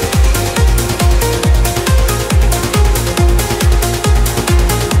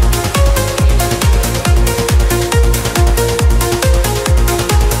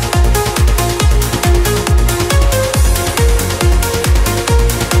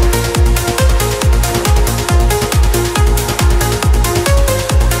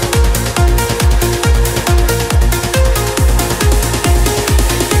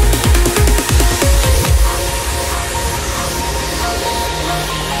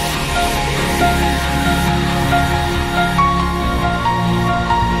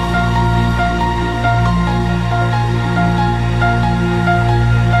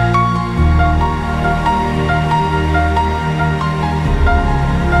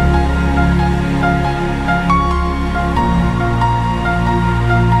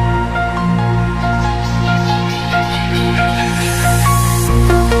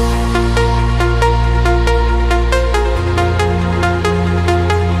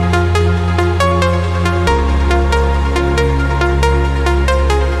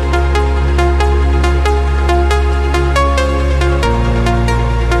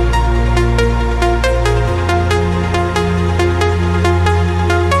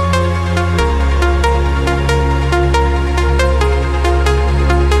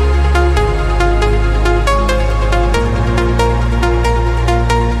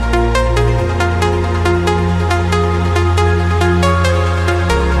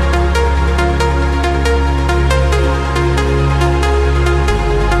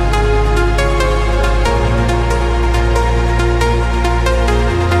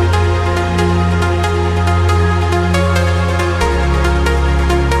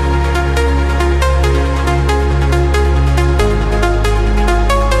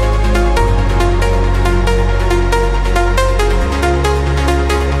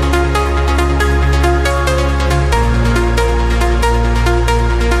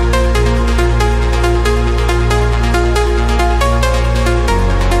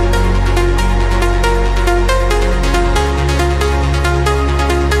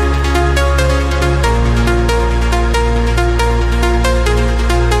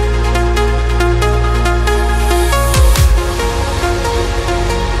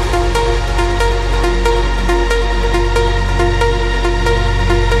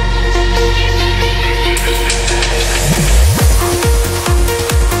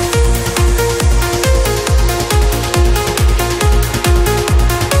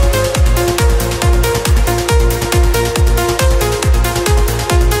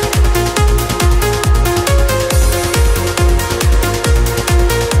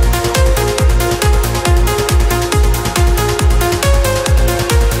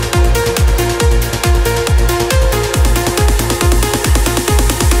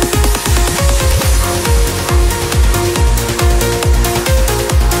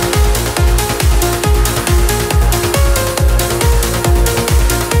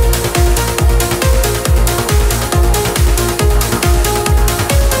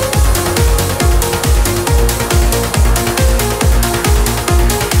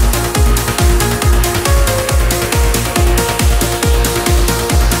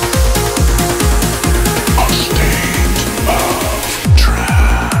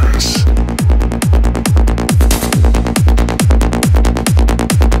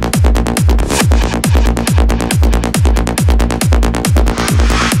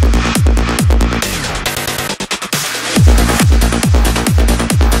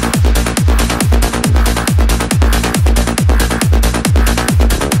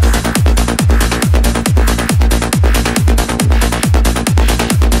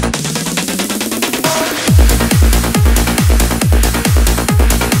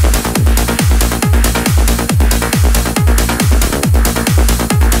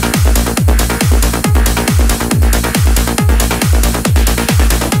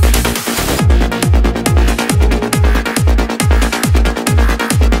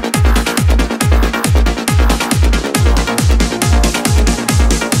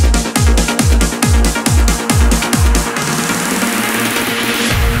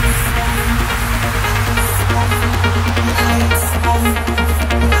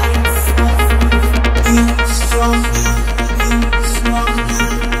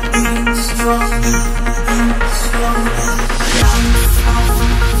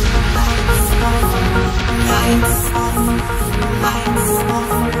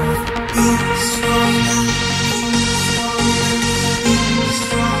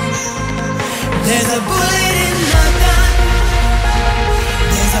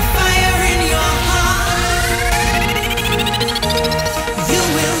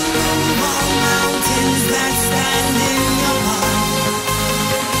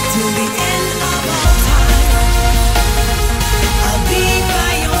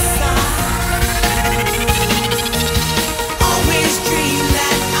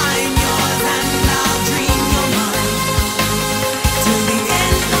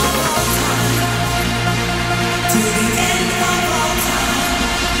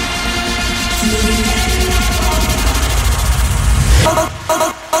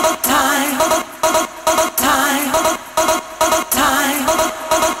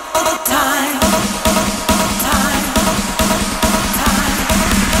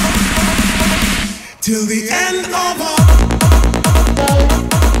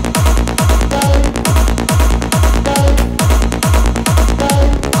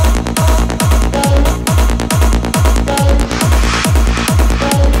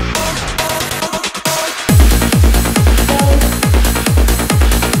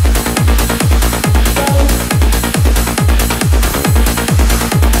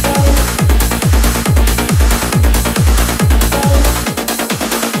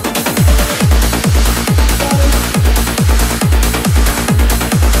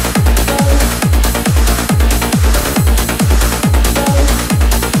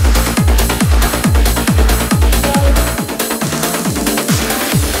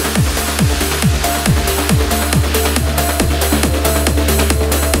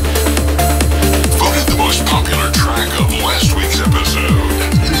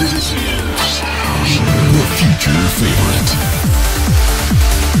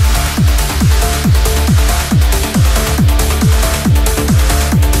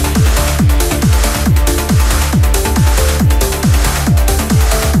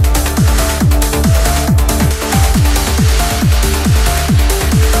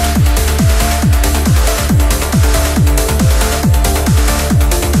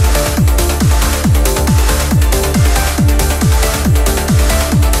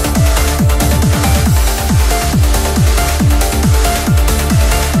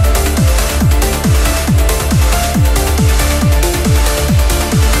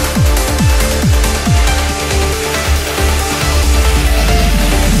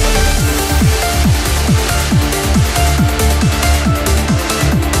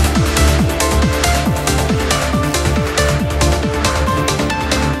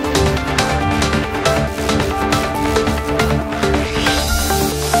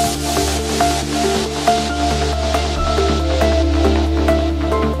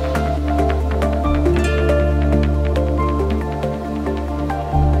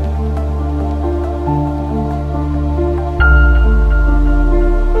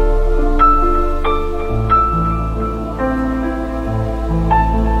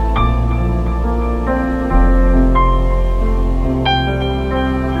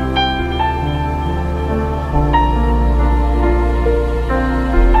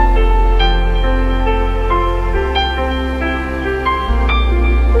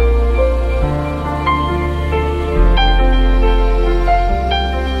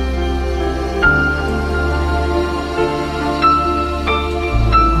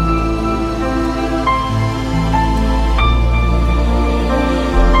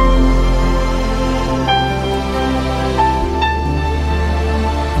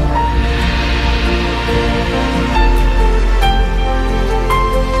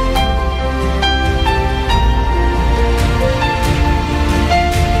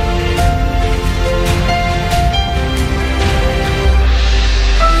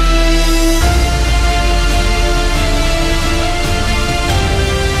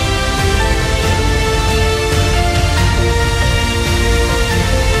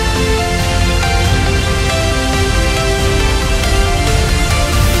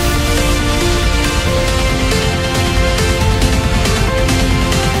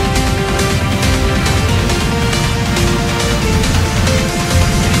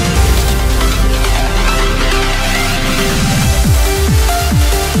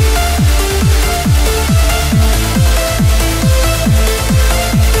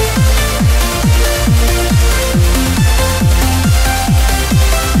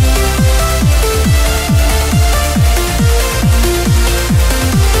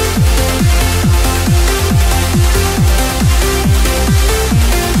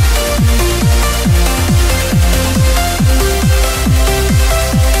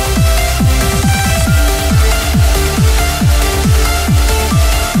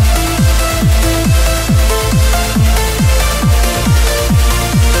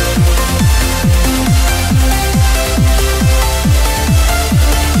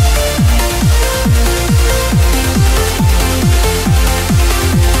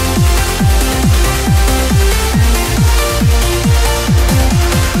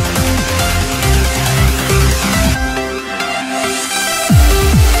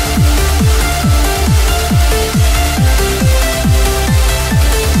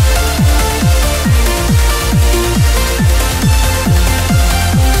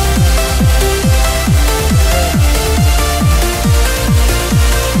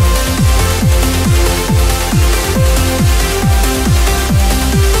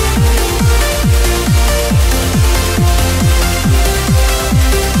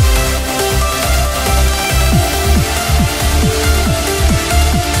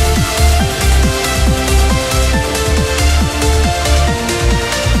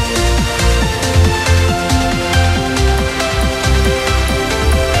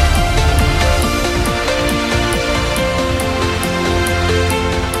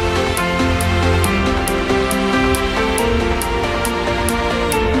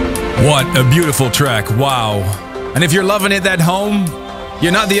 What a beautiful track, wow. And if you're loving it at home,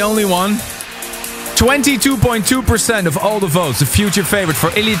 you're not the only one. 22.2% of all the votes, the future favorite for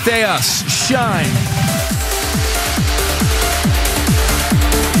Eliteas, Shine.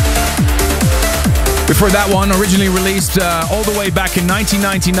 Before that one, originally released all the way back in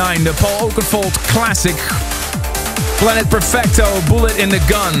 1999, the Paul Oakenfold classic, Planet Perfecto, Bullet in the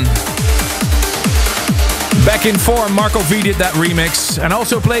Gun. Back in form, Marco V did that remix, and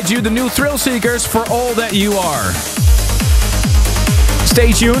also played you the new Thrill Seekers, For All That You Are.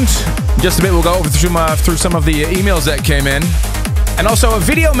 Stay tuned. Just a bit, we'll go over through some of the emails that came in. And also a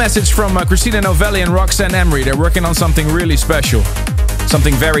video message from Christina Novelli and Roxanne Emery. They're working on something really special.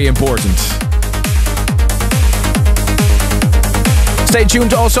 Something very important. Stay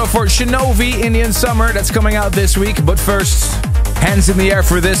tuned also for Shinobi Indian Summer. That's coming out this week. But first, hands in the air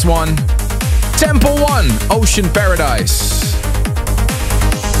for this one. Temple 1, Ocean Paradise.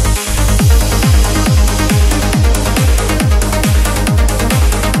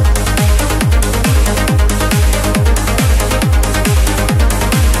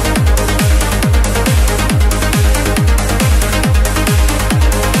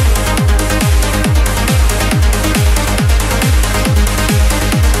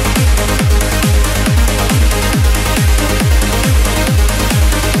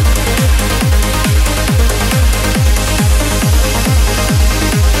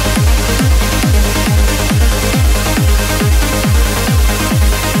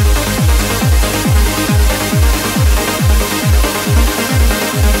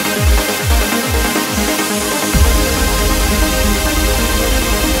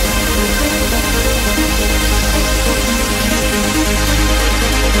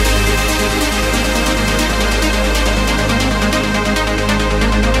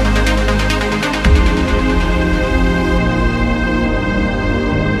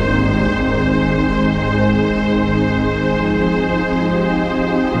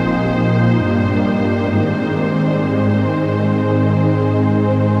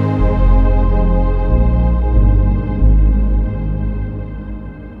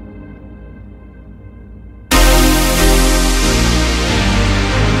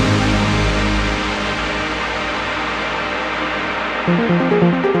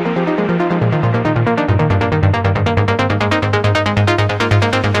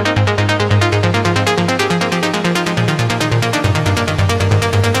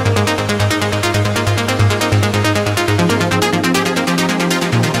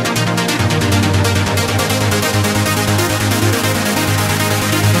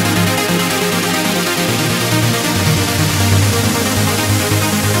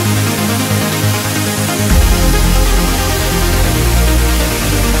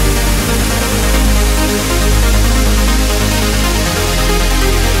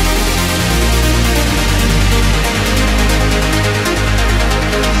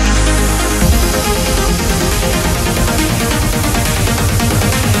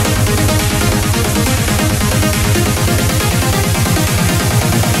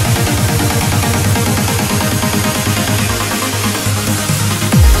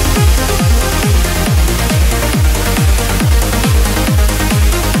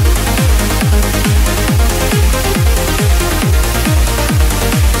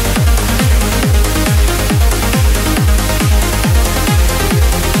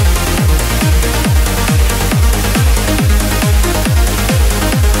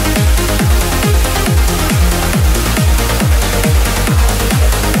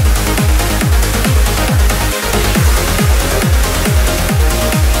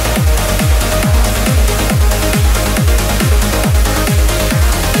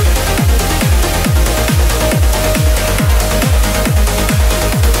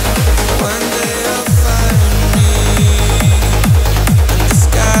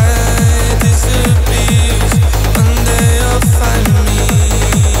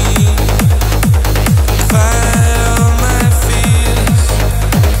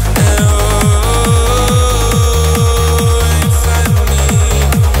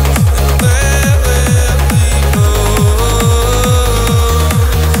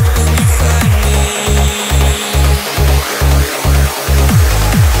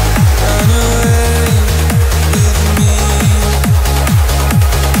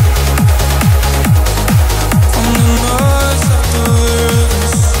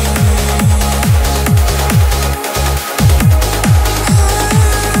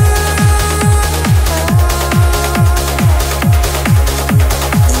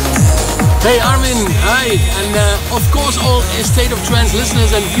 Hey Armin, hi, and of course all State of Trance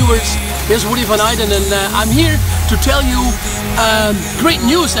listeners and viewers, Here's Woody Van Eyden, and I'm here to tell you great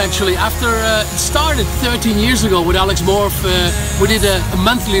news actually. After it started 13 years ago with Alex Moore, we did a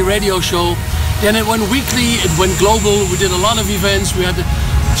monthly radio show. Then it went weekly, it went global, we did a lot of events, we had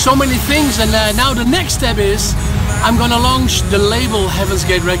so many things, and now the next step is I'm gonna launch the label Heaven's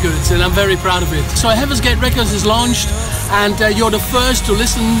Gate Records, and I'm very proud of it. So Heaven's Gate Records is launched, and you're the first to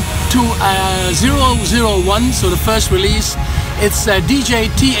listen to 001, so the first release. It's DJ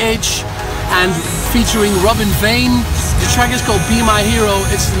TH and featuring Robin Vane. The track is called Be My Hero.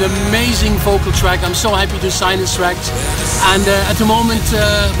 It's an amazing vocal track. I'm so happy to sign this track. And at the moment,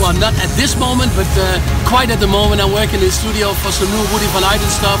 well, not at this moment, but quite at the moment, I'm working in the studio for some new Woody Van Eyden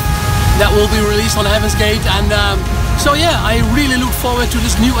stuff that will be released on Heaven's Gate. And so yeah, I really look forward to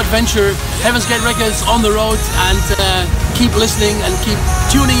this new adventure. Heaven's Gate Records on the road, and keep listening and keep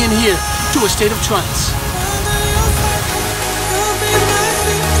tuning in here to A State of Trance.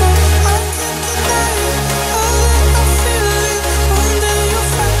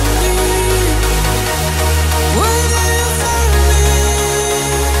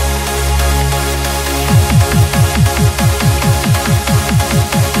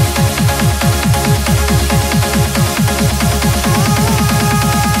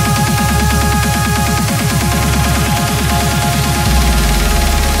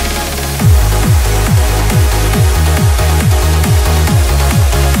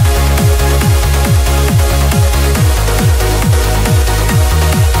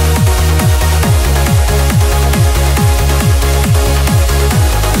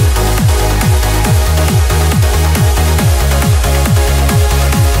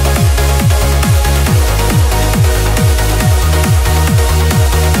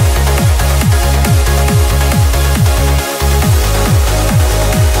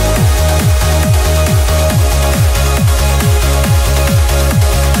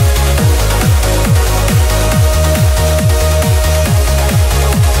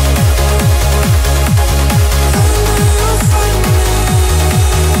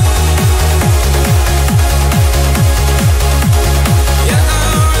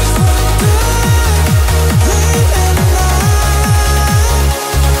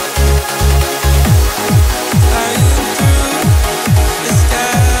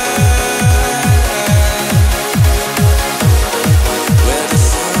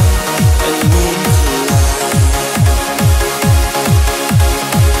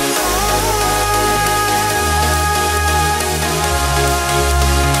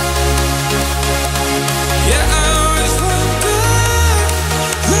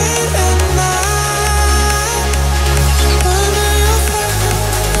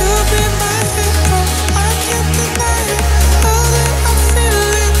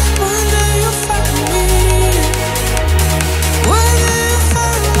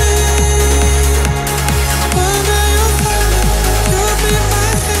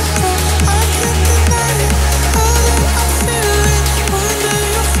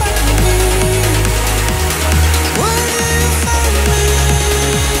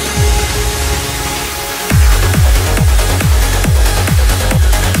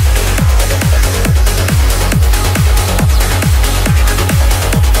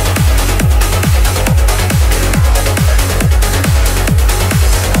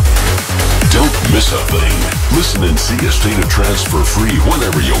 Listen and see A State of Trance for free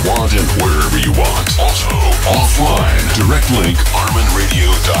whenever you want and wherever you want. Also, offline. Direct link,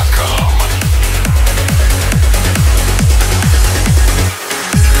 ArminRadio.com.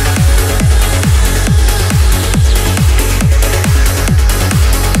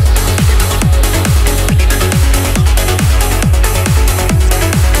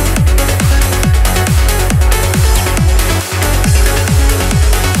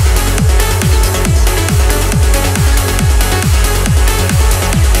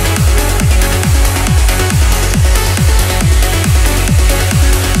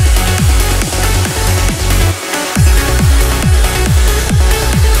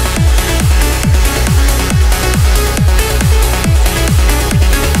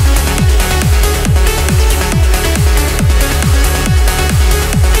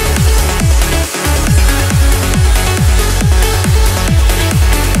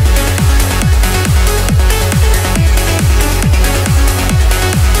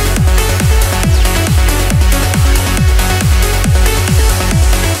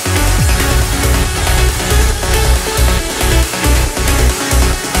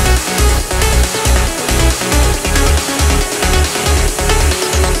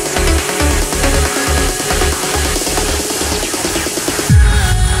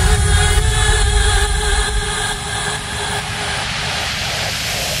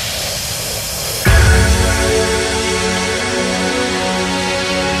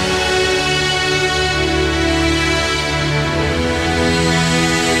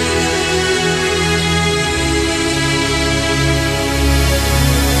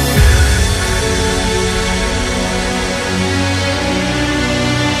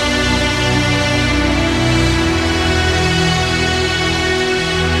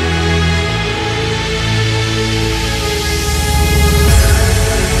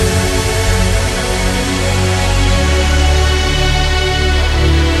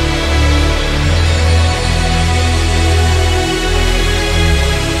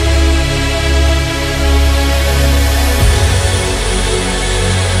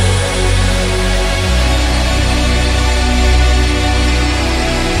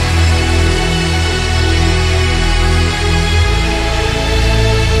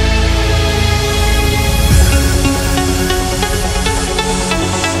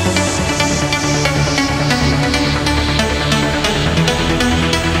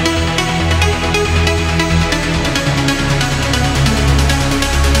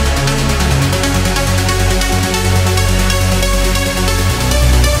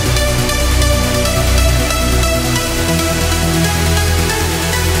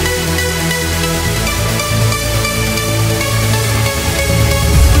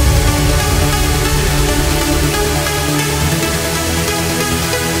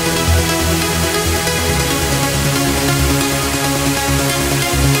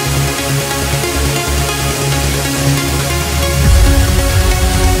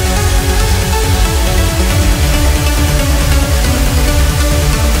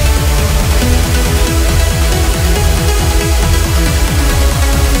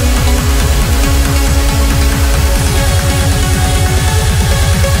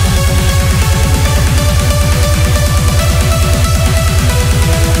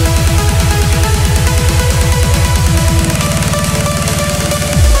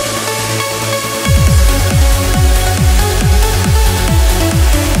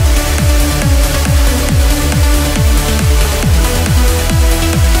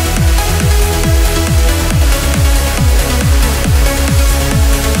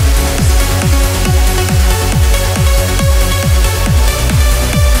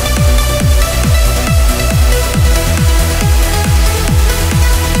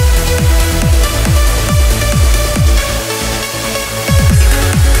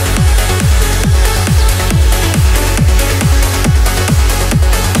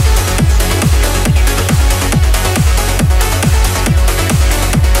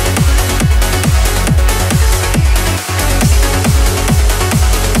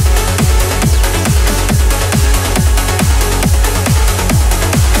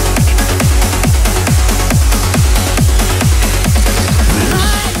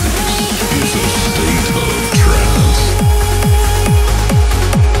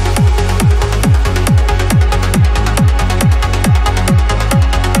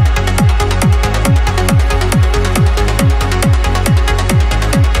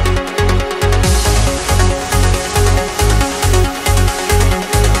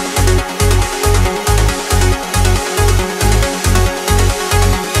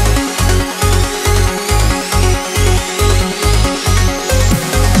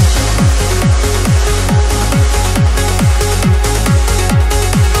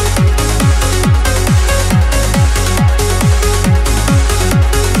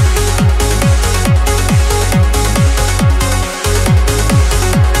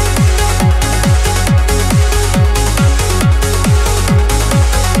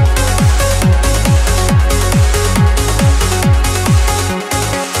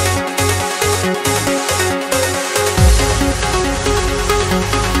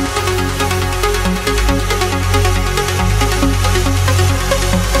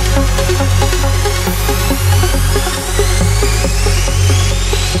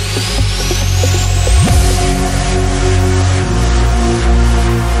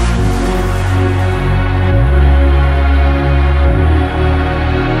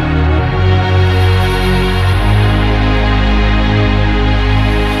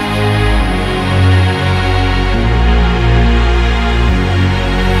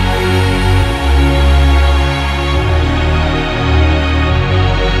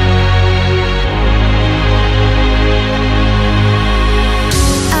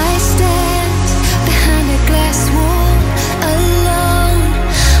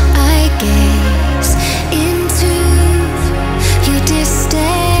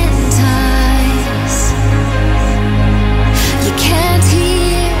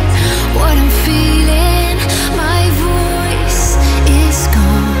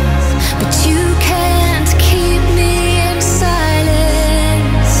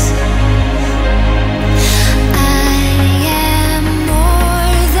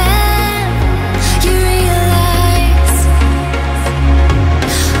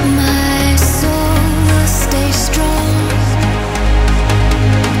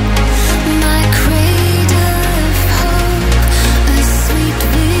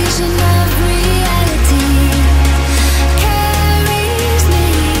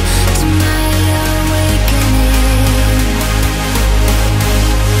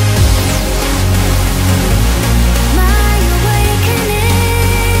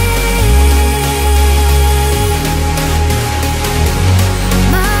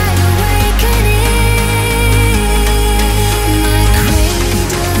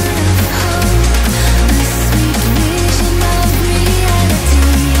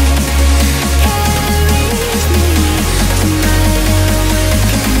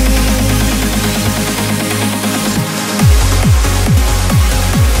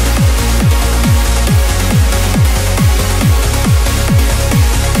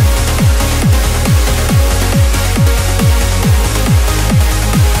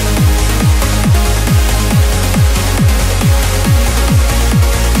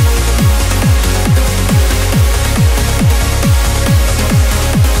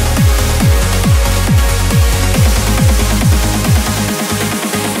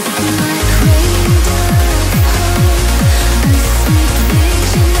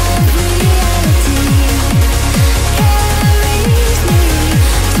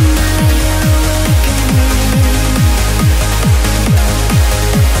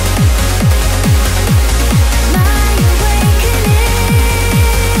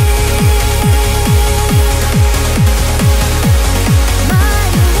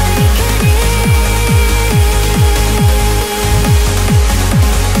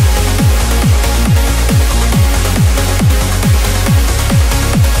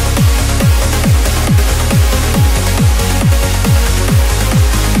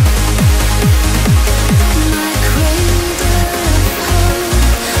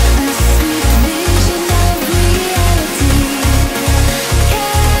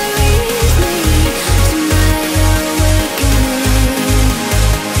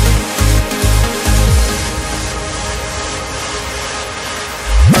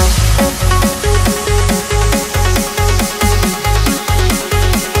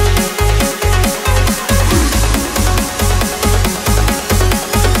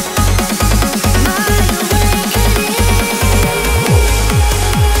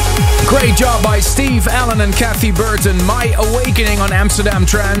 Steve Allen and Kathy Burton, My Awakening on Amsterdam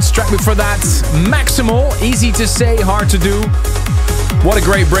Trance. Track before that, Maximal, Easy to Say, Hard to Do. What a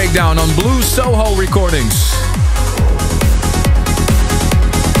great breakdown on Blue Soho Recordings.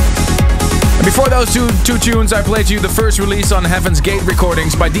 And before those two tunes, I played you the first release on Heaven's Gate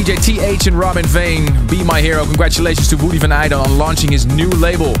Recordings by DJ TH and Robin Vane, Be My Hero. Congratulations to Woody van Eyden on launching his new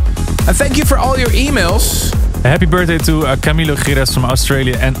label. And thank you for all your emails. Happy birthday to Camilo Gires from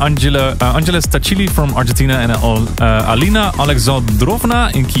Australia and Angela Stachili from Argentina and Alina Alexandrovna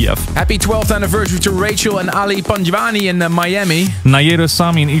in Kiev. Happy 12th anniversary to Rachel and Ali Panjwani in Miami. Nayler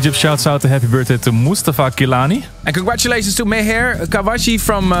Sami in Egypt shouts out a happy birthday to Mustafa Kilani. And congratulations to Meher Kawashi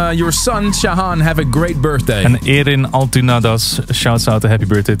from your son Shahan. Have a great birthday. And Erin Altunadas shouts out a happy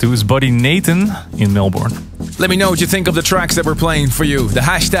birthday to his buddy Nathan in Melbourne. Let me know what you think of the tracks that we're playing for you. The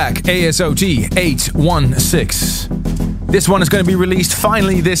hashtag ASOT816. This one is going to be released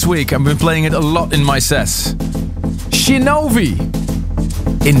finally this week. I've been playing it a lot in my sets. Shinobi,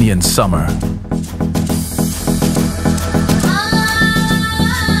 Indian Summer.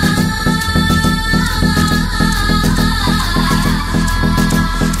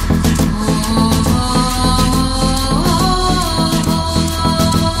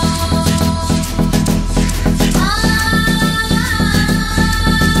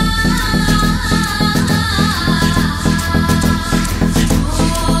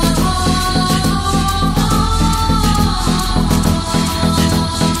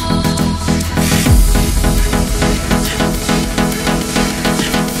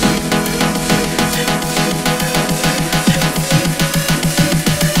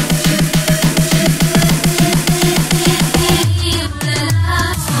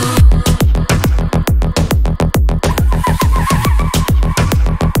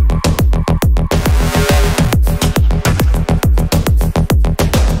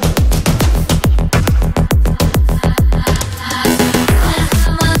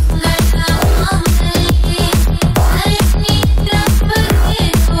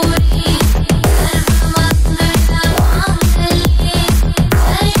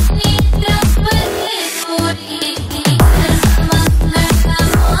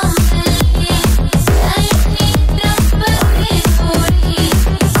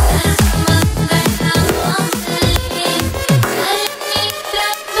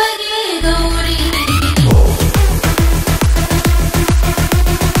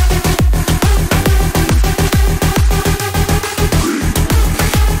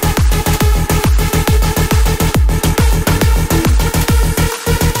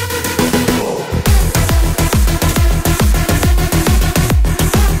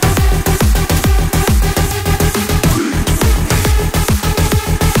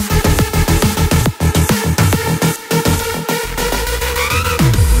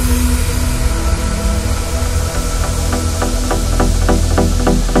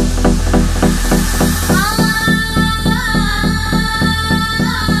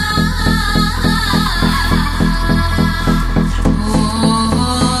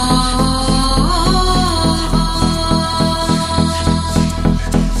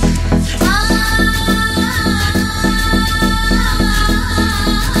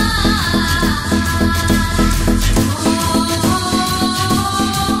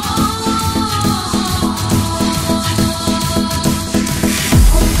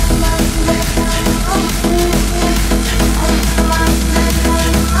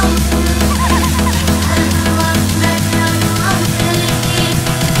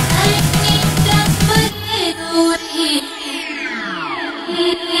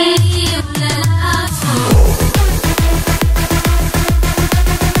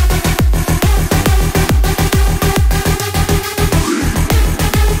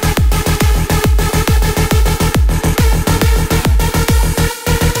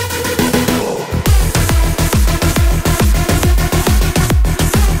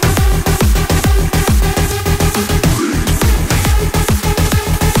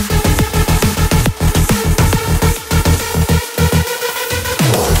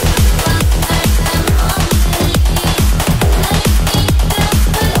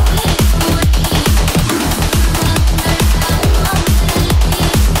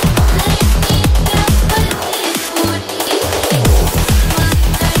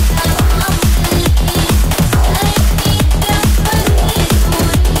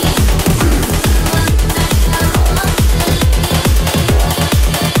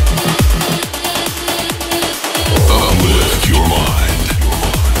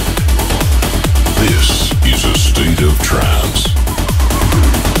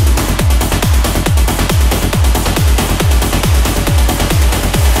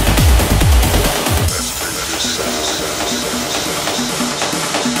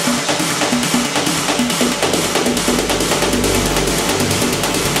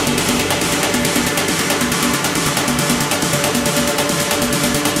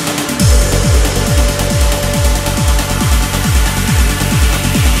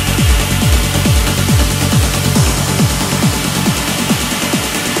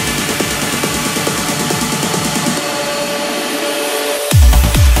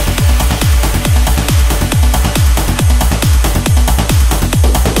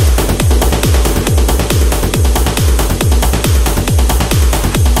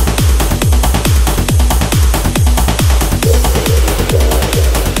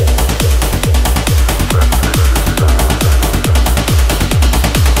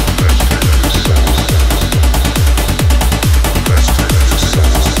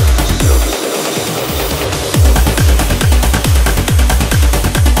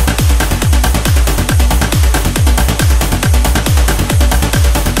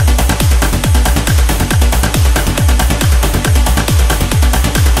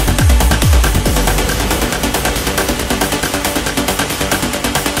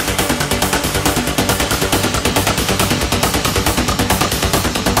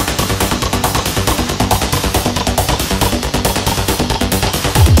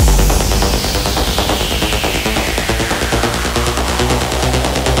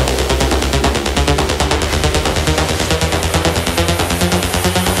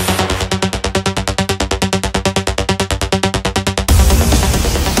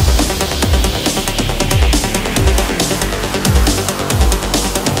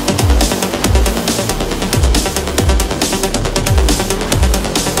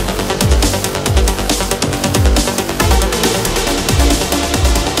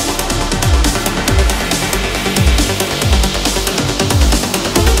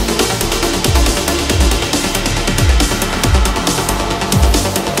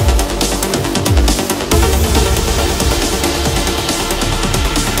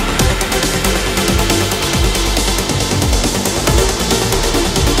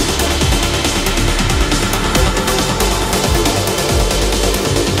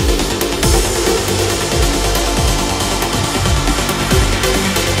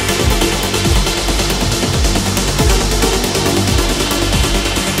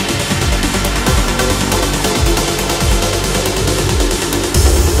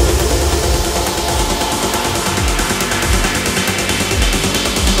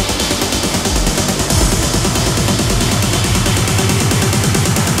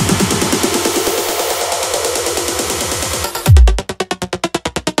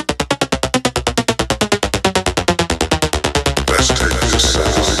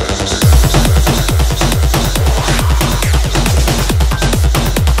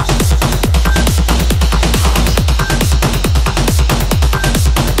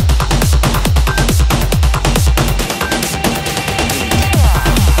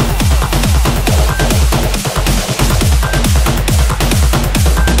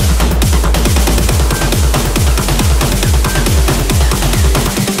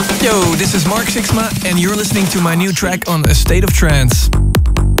 Yo, this is Mark Sixma, and you're listening to my new track on A State of Trance.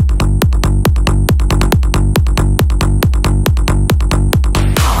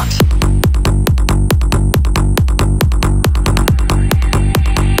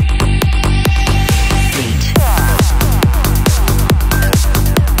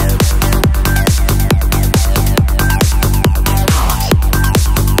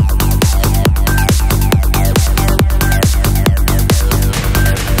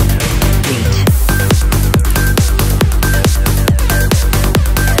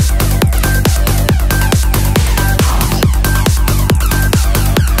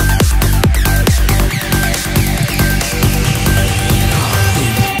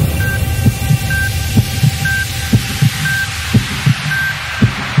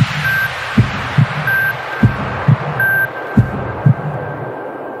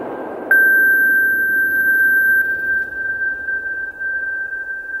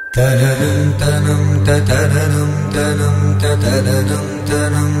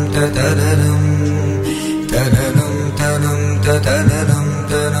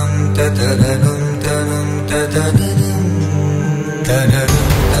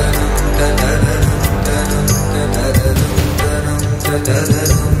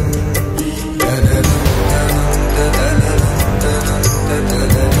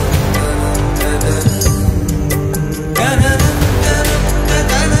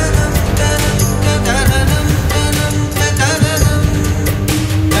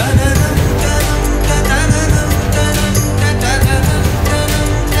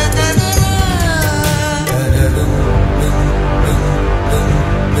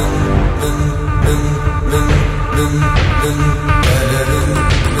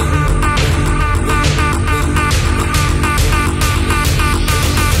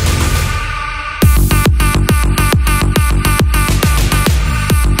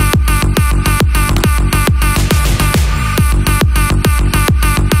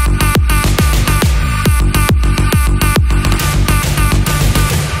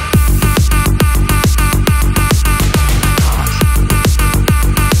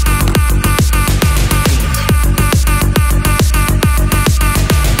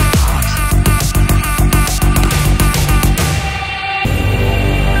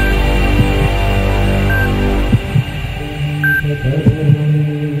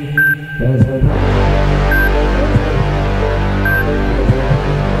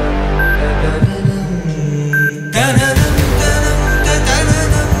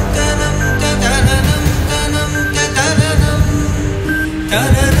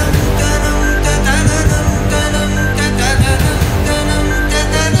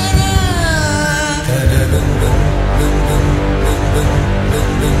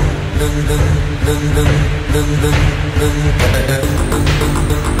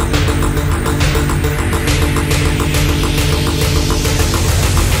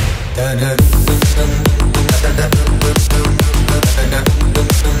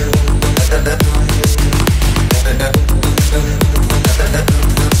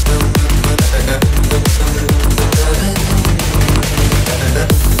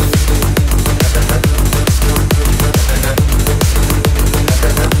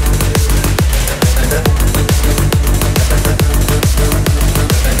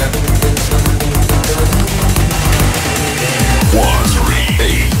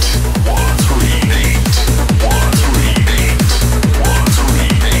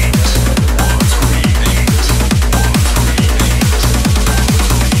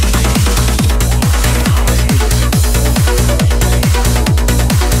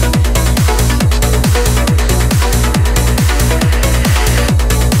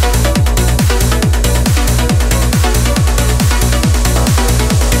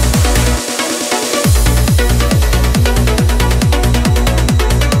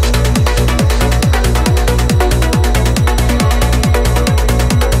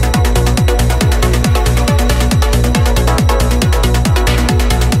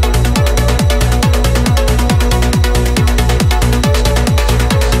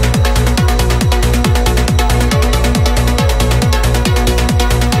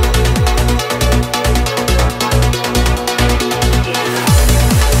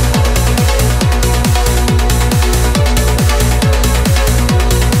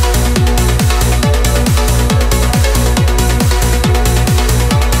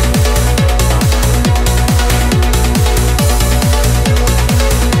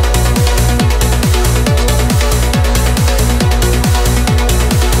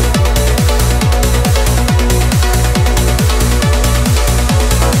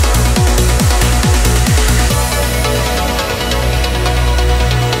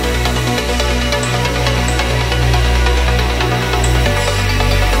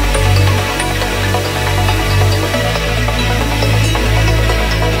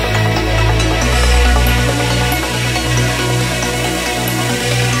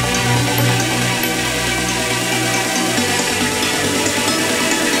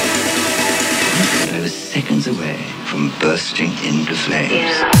 bursting into flames.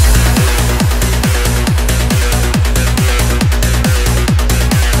 Yeah.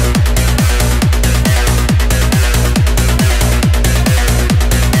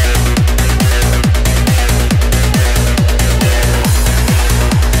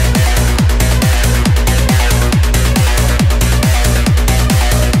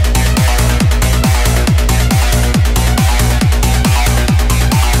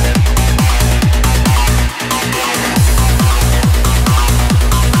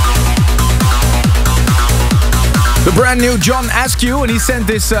 The brand new John Askew, and he sent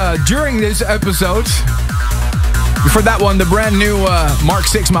this during this episode. Before that one, the brand new Mark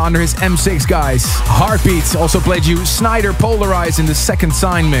 6 under his M6 guys. Heartbeats also played you Snyder Polarized in the second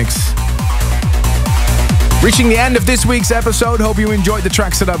sign mix. Reaching the end of this week's episode, hope you enjoyed the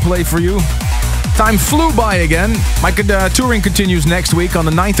tracks that I played for you. Time flew by again. My touring continues next week on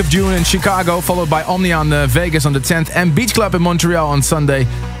the 9th of June in Chicago, followed by Omnia on Vegas on the 10th and Beach Club in Montreal on Sunday.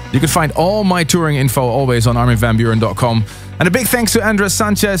 You can find all my touring info always on arminvanburen.com. And a big thanks to Andres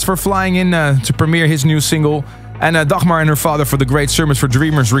Sanchez for flying in to premiere his new single. And Dagmar and her father for the great Sermons for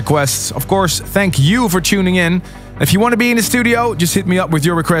Dreamers requests. Of course, thank you for tuning in. If you want to be in the studio, just hit me up with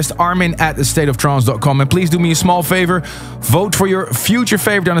your request, armin@astateoftrance.com. And please do me a small favor, vote for your future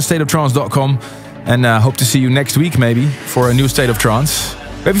favorite on astateoftrance.com. And hope to see you next week maybe for a new State of Trance.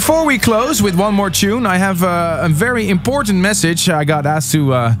 But before we close with one more tune, I have a very important message I got asked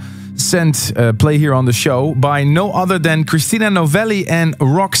to play here on the show by no other than Christina Novelli and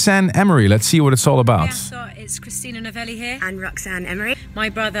Roxanne Emery. Let's see what it's all about. Yeah, so it's Christina Novelli here. And Roxanne Emery. My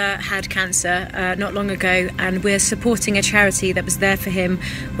brother had cancer not long ago, and we're supporting a charity that was there for him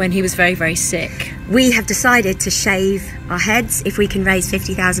when he was very, very sick. We have decided to shave our heads if we can raise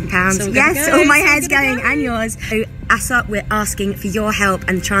 £50,000. Yes, all my hair's going and yours. So, Assaf, we're asking for your help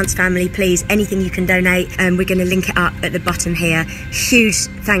and the Trance family, please. Anything you can donate, we're going to link it up at the bottom here. Huge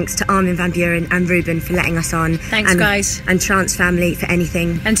thanks to Armin van Buren and Ruben for letting us on. Thanks, guys. And Trance family for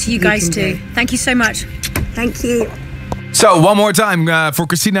anything. And to you guys too. Thank you so much. Thank you. So, one more time for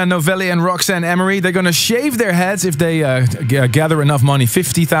Christina Novelli and Roxanne Emery. They're going to shave their heads if they gather enough money.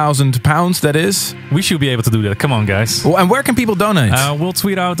 £50,000, that is. We should be able to do that. Come on, guys. Well, and where can people donate? We'll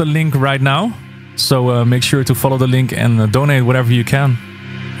tweet out the link right now. So make sure to follow the link and donate whatever you can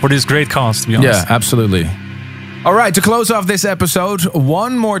for this great cause, to be honest. Yeah, absolutely. All right, to close off this episode,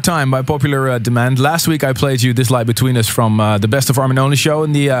 one more time by popular demand. Last week I played you This Light Between Us from the Best of Armin Only show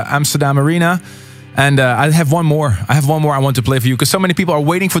in the Amsterdam Arena. And I have one more. I want to play for you because so many people are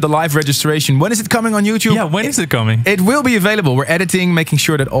waiting for the live registration. When is it coming on YouTube? Yeah, when is it coming? It will be available. We're editing, making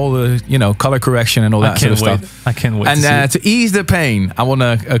sure that all the color correction and all that sort of stuff. I can't wait. And to ease the pain, I want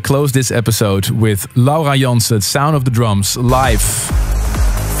to close this episode with Laura Jansen, Sound of the Drums, live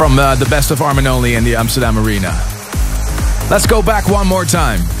from the Best of Armin Only in the Amsterdam Arena. Let's go back one more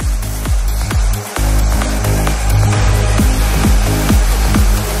time.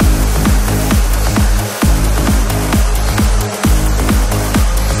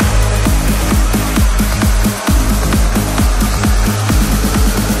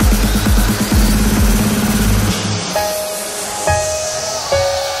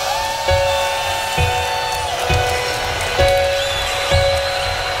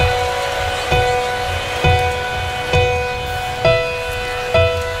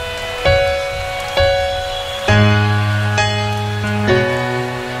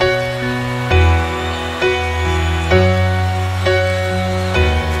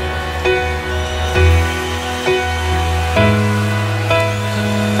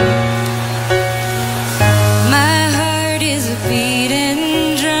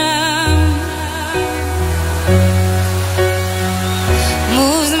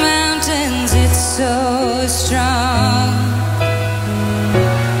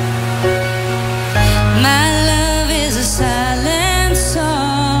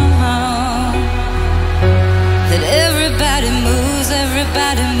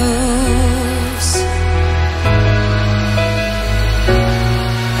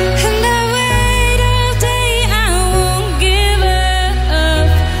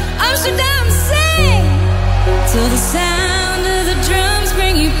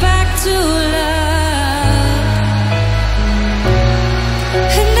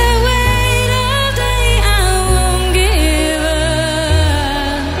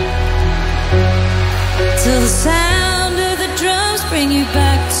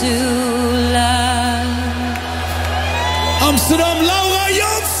 Amsterdam, Laura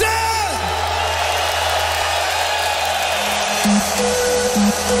Jansen!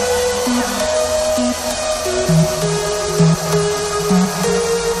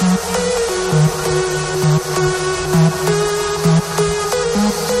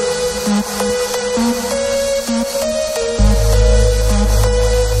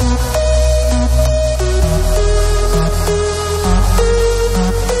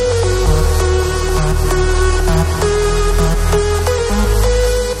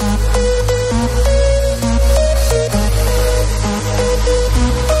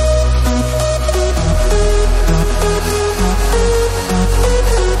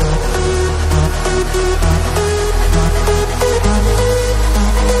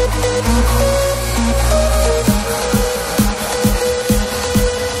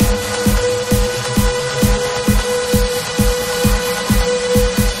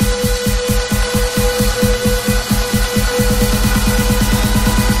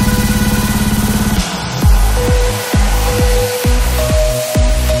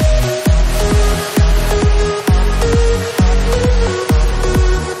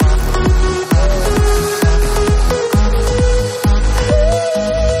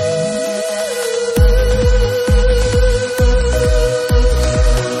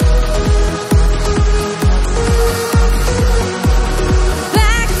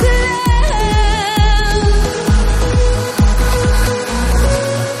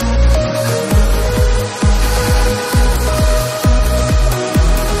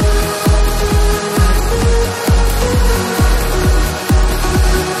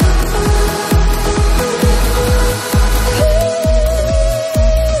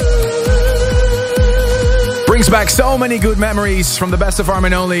 back so many good memories from the Best of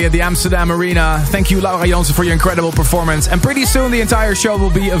Armin Only at the Amsterdam Arena. Thank you, Laura Jansen, for your incredible performance. And pretty soon the entire show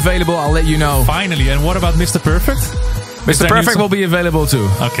will be available. I'll let you know. Finally. And what about Mr. Perfect? Mr. Perfect will be available too.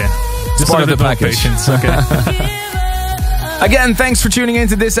 Okay. It's part of the package. Okay. Again, thanks for tuning in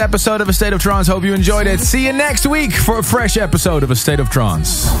to this episode of A State of Trance. Hope you enjoyed it. See you next week for a fresh episode of A State of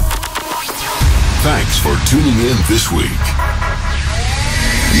Trance. Thanks for tuning in this week.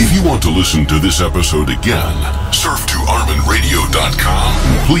 If you want to listen to this episode again, surf to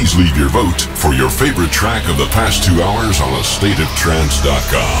ArminRadio.com. Please leave your vote for your favorite track of the past 2 hours on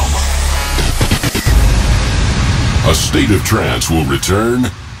AStateOfTrance.com. A State of Trance will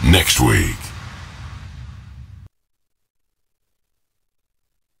return next week.